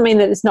 it doesn't mean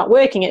that it's not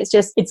working. It's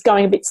just it's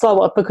going a bit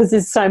slower because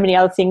there's so many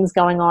other things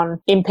going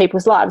on in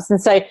people's lives.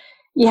 And so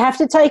you have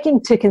to take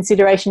into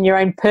consideration your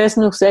own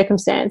personal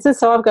circumstances.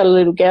 So I've got a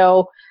little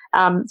girl,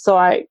 so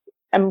I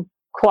am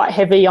quite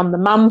heavy on the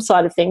mum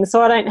side of things.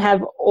 So I don't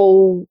have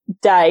all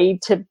day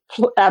to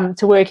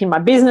work in my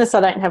business.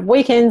 I don't have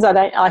weekends.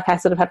 I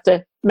sort of have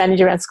to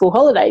manage around school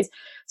holidays.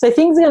 So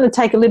things are going to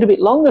take a little bit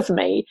longer for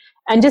me,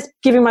 and just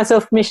giving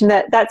myself permission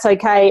that that's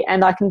okay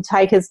and I can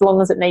take as long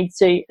as it needs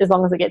to, as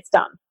long as it gets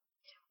done.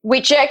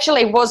 Which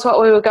actually was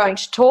what we were going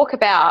to talk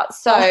about.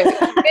 So you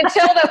can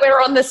tell that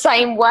we're on the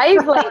same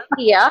wavelength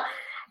here.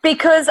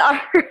 because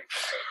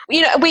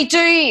we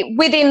do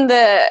within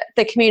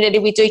the community,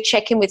 we do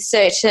check in with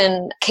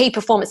certain key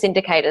performance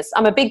indicators.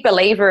 I'm a big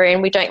believer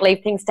in we don't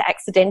leave things to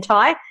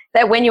accidenti,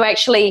 that when you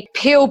actually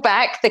peel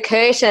back the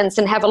curtains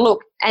and have a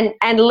look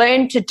and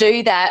learn to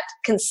do that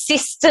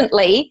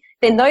consistently,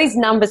 then those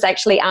numbers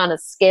actually aren't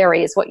as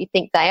scary as what you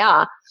think they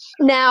are.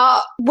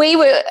 Now, we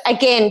were,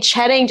 again,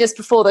 chatting just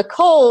before the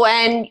call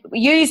and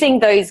using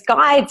those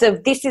guides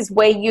of this is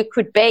where you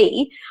could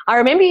be. I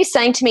remember you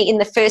saying to me in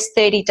the first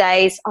 30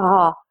 days,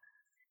 oh,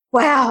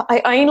 wow,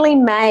 I only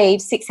made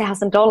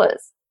 $6,000.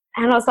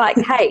 And I was like,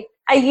 hey,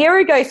 a year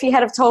ago, if you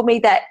had have told me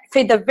that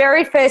for the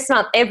very first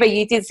month ever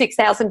you did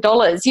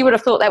 $6,000, you would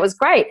have thought that was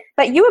great.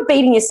 But you were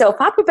beating yourself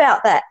up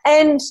about that.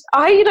 And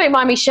I hope you don't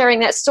mind me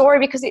sharing that story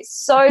because it's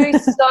so,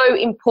 so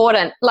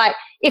important. Like,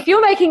 if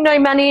you're making no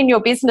money in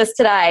your business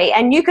today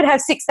and you could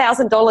have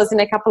 $6,000 in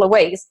a couple of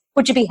weeks,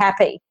 would you be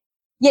happy?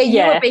 Yeah,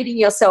 you were beating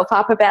yourself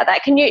up about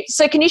that. Can you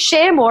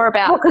share more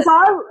about because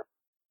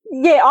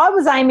I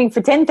was aiming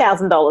for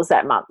 $10,000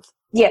 that month.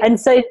 Yeah. And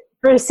so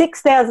for a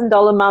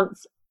 $6,000 month,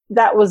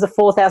 that was a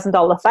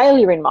 $4,000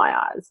 failure in my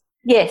eyes.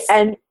 Yes.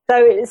 And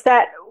so it's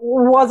that,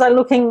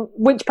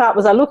 which part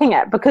was I looking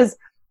at? Because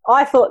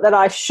I thought that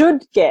I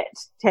should get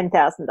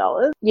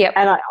 $10,000. Yep.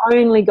 And I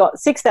only got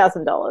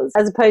 $6,000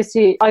 as opposed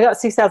to I got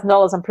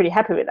 $6,000. I'm pretty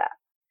happy with that.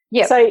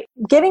 Yep. So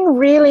getting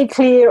really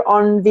clear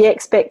on the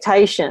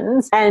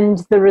expectations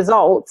and the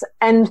results,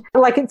 and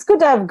like it's good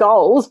to have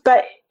goals,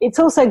 but it's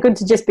also good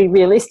to just be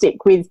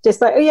realistic with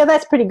just like, oh yeah,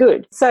 that's pretty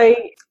good. So,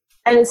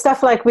 and it's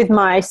stuff like with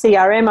my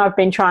CRM, I've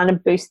been trying to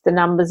boost the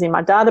numbers in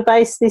my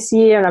database this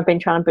year, and I've been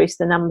trying to boost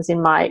the numbers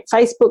in my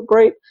Facebook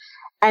group.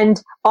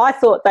 And I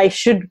thought they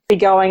should be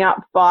going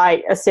up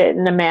by a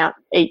certain amount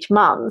each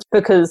month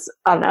because,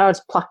 I don't know, I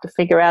just plucked a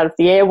figure out of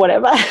the air,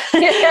 whatever.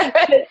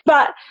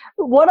 But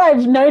what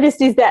I've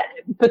noticed is that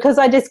because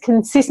I just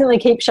consistently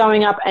keep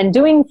showing up and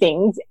doing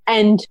things,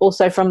 and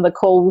also from the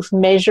calls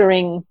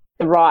measuring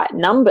the right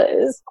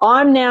numbers,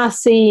 I'm now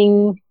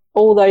seeing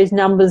all those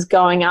numbers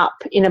going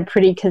up in a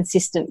pretty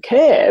consistent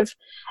curve.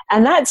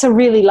 And that's a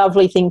really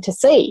lovely thing to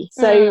see.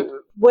 So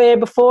where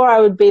before I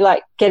would be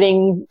like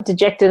getting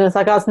dejected and it's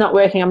like, oh, it's not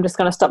working, I'm just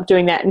going to stop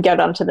doing that and go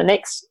on to the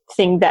next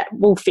thing that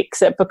will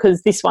fix it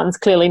because this one's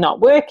clearly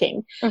not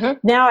working.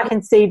 Now I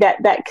can see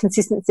that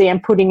consistency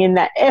and putting in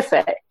that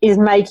effort is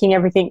making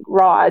everything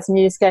rise. And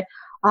you just go,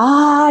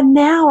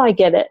 now I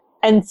get it.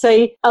 And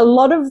so a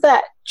lot of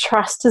that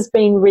trust has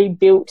been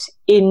rebuilt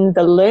in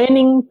the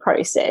learning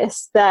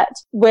process, that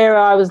where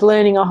I was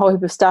learning a whole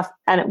heap of stuff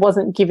and it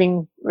wasn't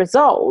giving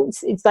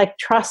results, it's like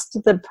trust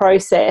the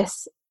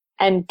process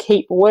and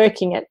keep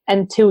working it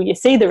until you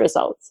see the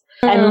results.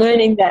 And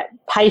learning that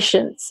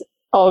patience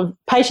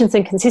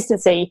and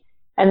consistency,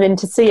 and then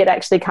to see it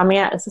actually coming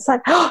out, it's just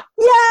like, oh,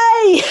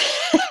 yay!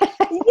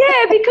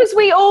 Yeah, because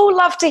we all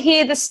love to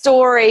hear the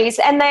stories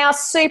and they are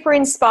super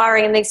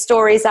inspiring, and these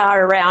stories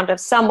are around of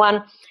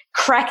someone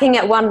cracking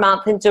at 1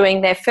 month and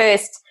doing their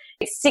first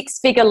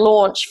 6-figure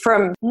launch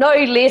from no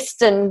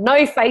list and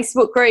no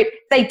Facebook group.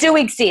 They do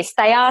exist.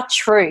 They are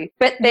true,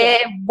 but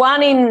they're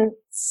one in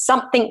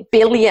something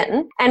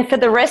billion. And for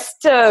the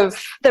rest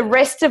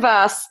of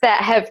us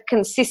that have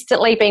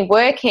consistently been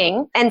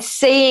working and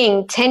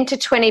seeing 10 to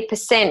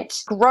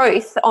 20%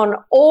 growth on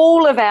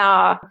all of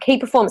our key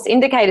performance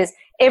indicators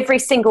every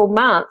single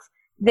month,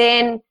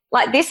 then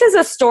like this is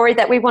a story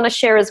that we want to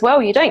share as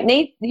well. You don't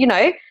need,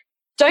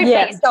 don't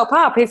beat yourself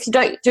up if you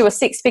don't do a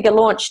 6-figure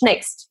launch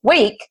next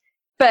week.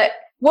 But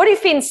what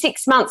if in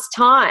 6 months'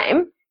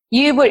 time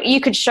you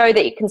could show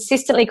that you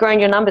consistently grown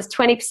your numbers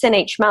 20%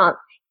 each month?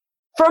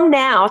 From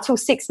now till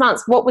 6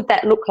 months, what would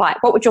that look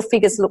like? What would your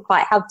figures look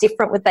like? How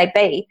different would they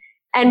be?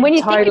 And when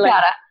you think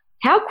about it,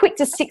 how quick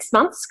does 6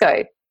 months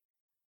go?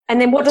 And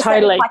then what does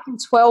that look like in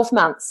 12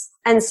 months?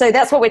 And so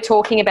that's what we're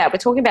talking about. We're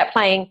talking about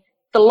playing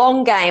the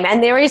long game.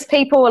 And there is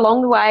people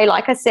along the way,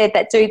 like I said,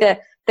 that do the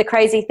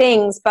crazy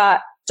things, but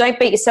don't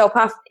beat yourself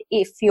up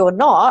if you're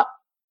not.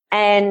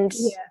 And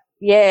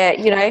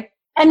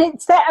And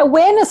it's that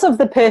awareness of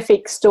the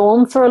perfect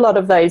storm for a lot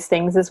of those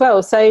things as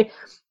well. So,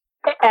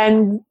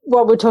 and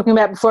what we're talking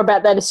about before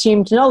about that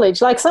assumed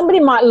knowledge, like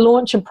somebody might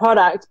launch a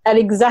product at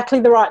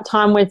exactly the right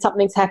time when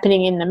something's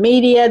happening in the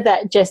media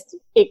that just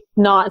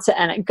ignites it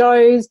and it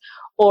goes,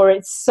 or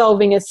it's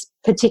solving a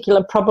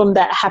particular problem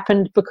that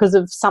happened because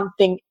of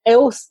something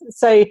else.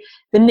 So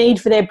the need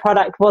for their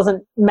product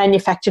wasn't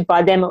manufactured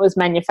by them, it was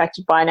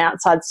manufactured by an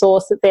outside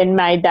source that then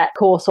made that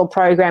course or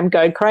program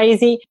go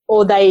crazy,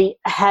 or they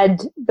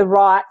had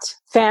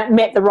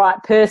met the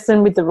right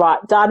person with the right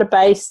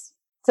database.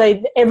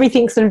 So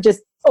everything sort of just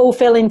all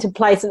fell into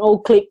place and all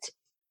clicked.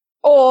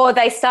 Or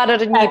they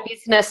started a new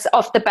business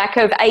off the back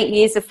of 8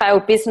 years of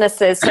failed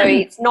businesses.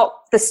 So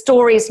the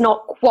story's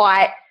not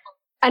quite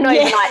an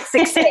overnight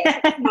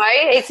success. No,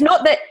 it's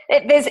not that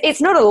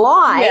it's not a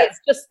lie. Yeah. It's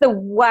just the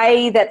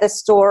way that the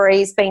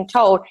story's been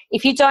told.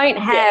 If you don't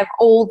have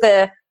all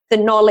the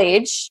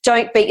knowledge,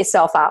 don't beat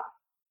yourself up.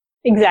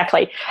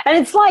 Exactly. And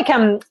it's like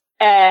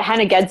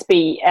Hannah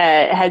Gadsby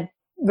had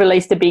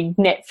released a big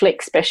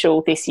Netflix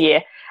special this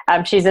year.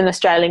 She's an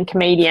Australian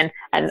comedian,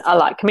 and I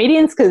like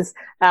comedians because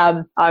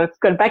I've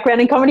got a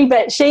background in comedy,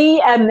 but she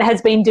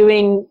has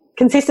been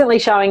consistently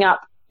showing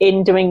up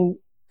in doing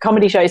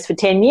comedy shows for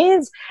 10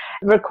 years,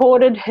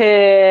 recorded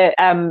her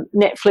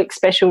Netflix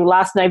special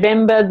last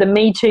November. The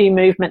Me Too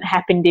movement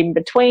happened in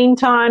between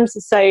times.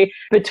 So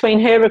between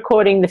her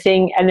recording the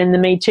thing and then the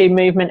Me Too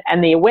movement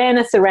and the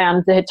awareness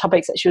around the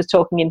topics that she was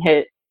talking in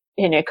her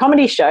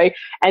comedy show,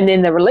 and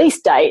then the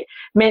release date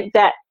meant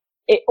that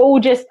it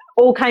all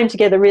came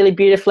together really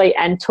beautifully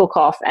and took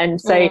off. And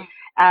so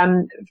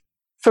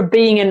for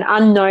being an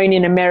unknown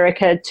in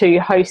America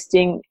to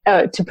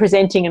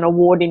presenting an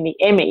award in the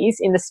Emmys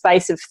in the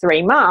space of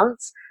 3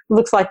 months,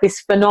 looks like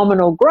this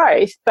phenomenal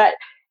growth. But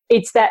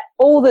it's that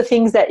all the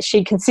things that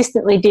she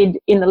consistently did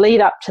in the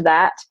lead up to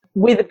that,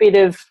 with a bit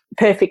of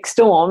perfect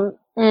storm,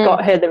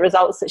 got her the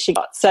results that she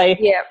got. So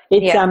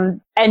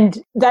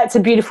and that's a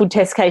beautiful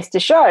test case to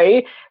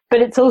show, but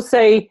it's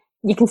also,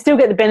 you can still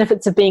get the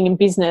benefits of being in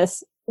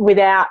business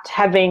without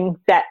having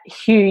that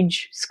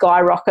huge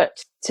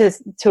skyrocket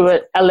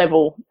to a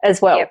level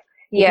as well.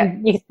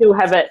 You can still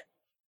have it.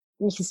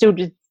 You can still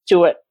just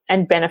do it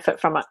and benefit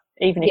from it,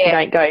 even if you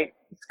don't go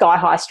sky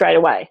high straight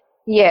away.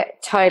 Yeah,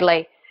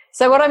 totally.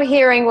 So what I'm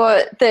hearing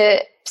were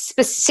the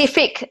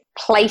specific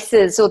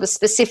places or the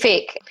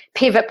specific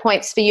pivot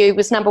points for you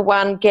was, number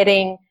one,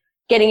 getting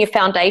your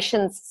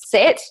foundations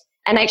set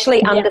and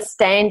actually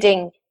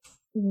understanding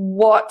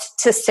what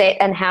to set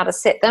and how to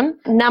set them.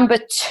 Number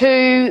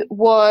two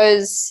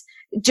was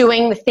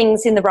doing the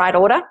things in the right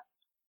order.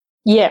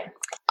 Yeah.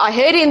 I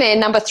heard in there,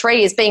 number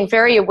three is being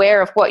very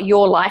aware of what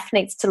your life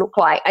needs to look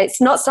like.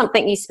 It's not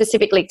something you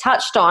specifically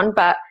touched on,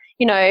 but,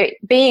 you know,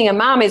 being a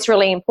mum is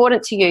really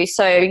important to you.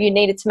 So you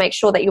needed to make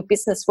sure that your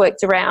business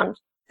worked around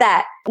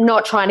that,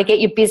 not trying to get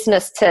your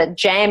business to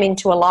jam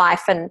into a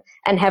life and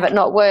have it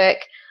not work.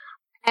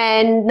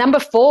 And number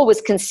four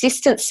was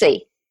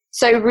consistency.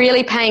 So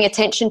really paying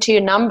attention to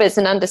your numbers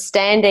and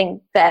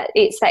understanding that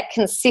it's that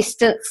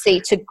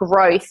consistency to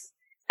growth,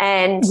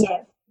 and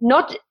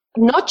not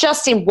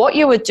just in what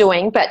you were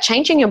doing, but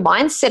changing your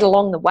mindset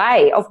along the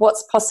way of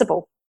what's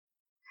possible.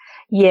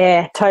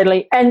 Yeah,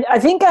 totally. And I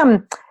think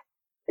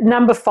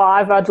number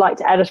five, I'd like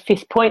to add a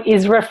fifth point,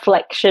 is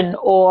reflection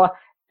or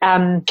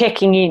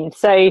checking in.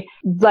 So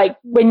like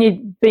when you're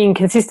being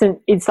consistent,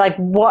 it's like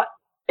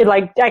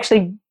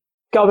actually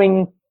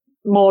going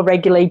more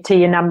regularly to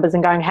your numbers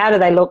and going, how do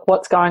they look?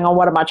 What's going on?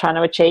 What am I trying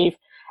to achieve?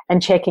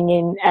 And checking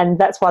in. And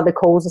that's why the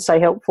calls are so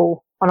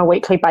helpful on a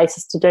weekly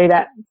basis to do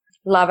that.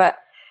 Love it.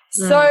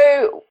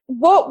 So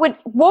what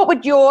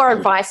would your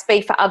advice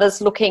be for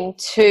others looking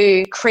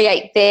to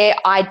create their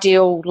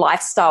ideal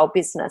lifestyle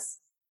business?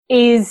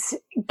 Is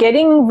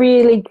getting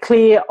really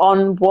clear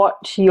on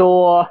what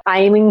you're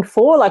aiming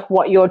for, like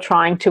what you're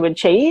trying to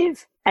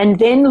achieve, and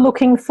then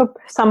looking for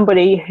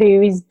somebody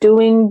who is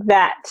doing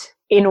that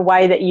in a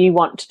way that you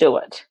want to do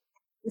it.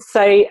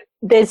 So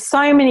there's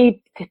so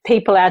many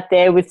people out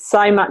there with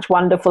so much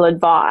wonderful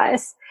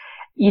advice.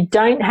 You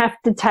don't have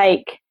to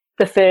take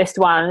the first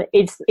one.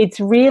 It's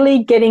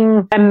really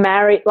getting a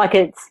marriage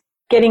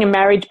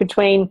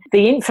between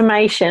the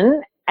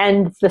information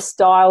and the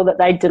style that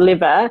they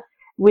deliver,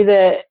 with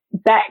a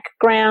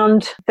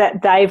background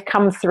that they've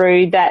come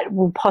through that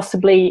will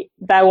they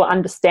will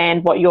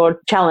understand what your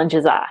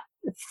challenges are.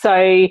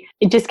 So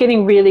just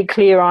getting really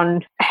clear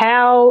on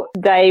how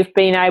they've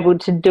been able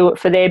to do it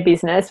for their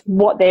business,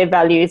 what their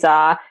values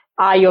are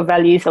your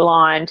values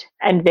aligned,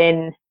 and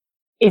then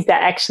is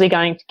that actually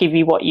going to give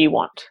you what you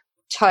want?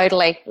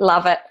 Totally.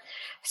 Love it.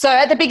 So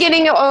at the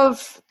beginning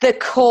of the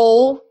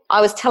call,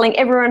 I was telling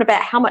everyone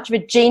about how much of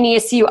a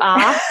genius you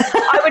are.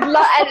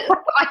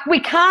 We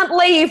can't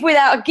leave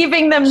without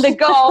giving them the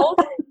gold.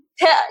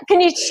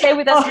 Can you share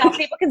with us how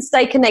people can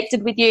stay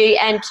connected with you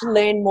and to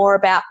learn more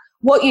about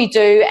what you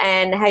do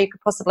and how you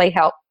could possibly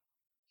help?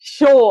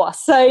 Sure.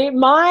 So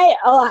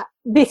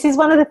this is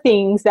one of the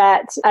things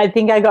that I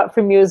think I got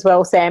from you as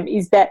well, Sam,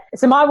 is that,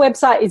 so my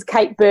website is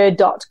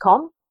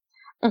katebur.com.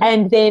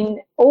 And then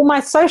all my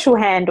social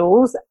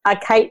handles are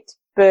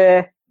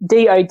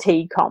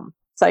katebur.com.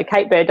 So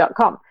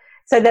katebur.com.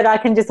 So that I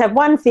can just have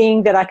one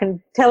thing that I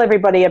can tell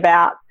everybody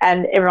about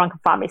and everyone can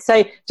find me.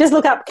 So just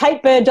look up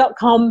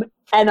katebur.com,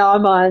 and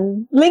I'm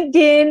on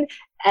LinkedIn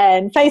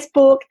and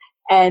Facebook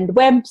and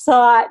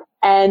website,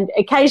 and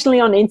occasionally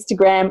on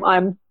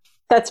Instagram.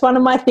 That's one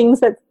of my things.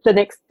 That's the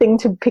next thing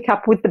to pick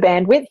up with the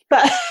bandwidth.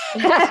 But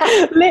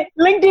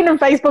LinkedIn and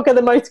Facebook are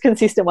the most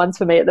consistent ones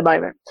for me at the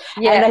moment.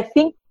 Yeah. And I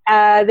think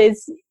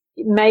there's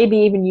maybe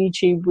even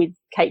YouTube with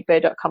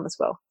katebur.com as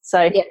well.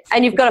 So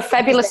and you've got a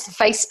fabulous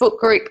Facebook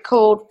group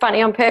called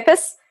Funny on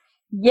Purpose.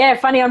 Yeah,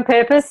 Funny on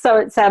Purpose. So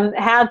it's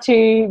how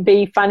to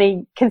be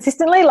funny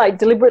consistently, like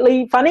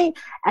deliberately funny,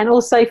 and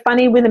also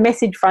funny with a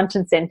message front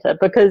and center,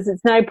 because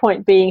it's no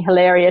point being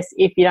hilarious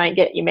if you don't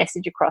get your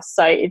message across.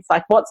 So it's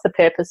like, what's the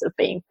purpose of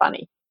being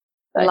funny?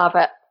 So, love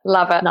it.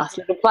 Nice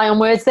little play on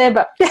words there,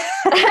 but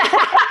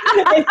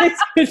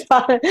it's good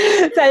fun.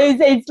 So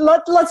it's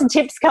lots of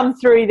tips come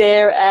through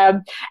there,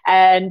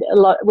 and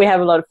we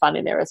have a lot of fun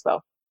in there as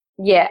well.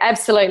 Yeah,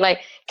 absolutely.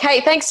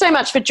 Kate, thanks so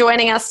much for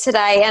joining us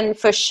today and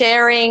for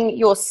sharing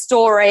your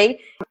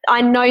story.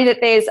 I know that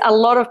there's a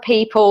lot of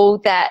people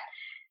that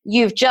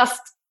you've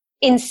just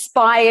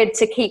inspired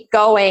to keep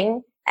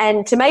going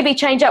and to maybe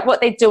change up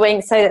what they're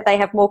doing so that they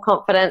have more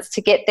confidence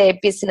to get their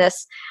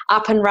business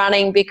up and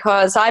running,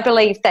 because I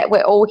believe that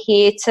we're all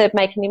here to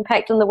make an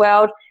impact on the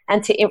world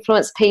and to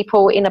influence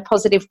people in a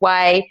positive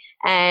way.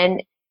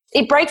 And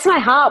it breaks my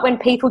heart when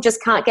people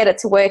just can't get it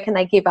to work and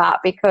they give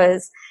up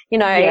because, you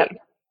know,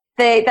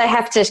 they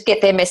have to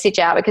get their message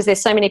out, because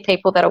there's so many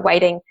people that are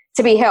waiting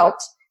to be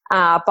helped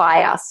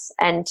by us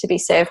and to be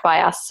served by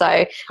us.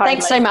 So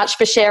thanks so much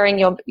for sharing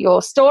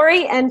your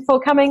story and for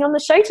coming on the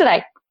show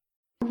today.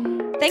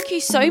 Thank you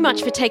so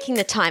much for taking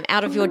the time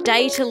out of your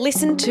day to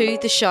listen to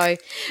the show.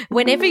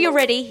 Whenever you're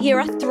ready, here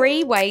are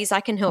 3 ways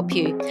I can help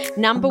you.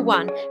 Number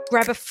 1,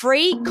 grab a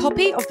free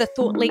copy of the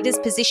Thought Leaders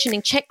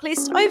Positioning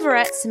Checklist over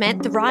at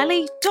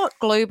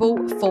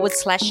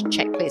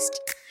samanthariley.global/checklist.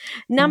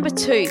 Number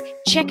 2,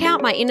 check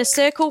out my inner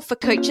circle for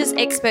coaches,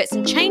 experts,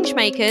 and change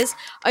makers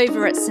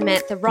over at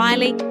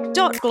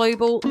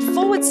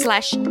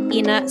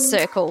samanthariley.global/inner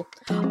circle.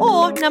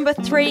 Or number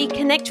 3,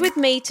 connect with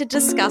me to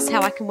discuss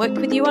how I can work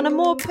with you on a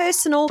more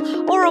personal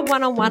or a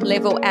one-on-one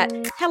level at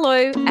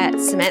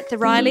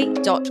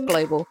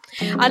hello@samanthariley.global.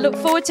 I look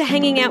forward to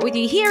hanging out with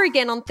you here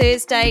again on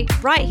Thursday,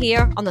 right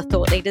here on the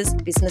Thought Leaders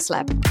Business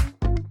Lab.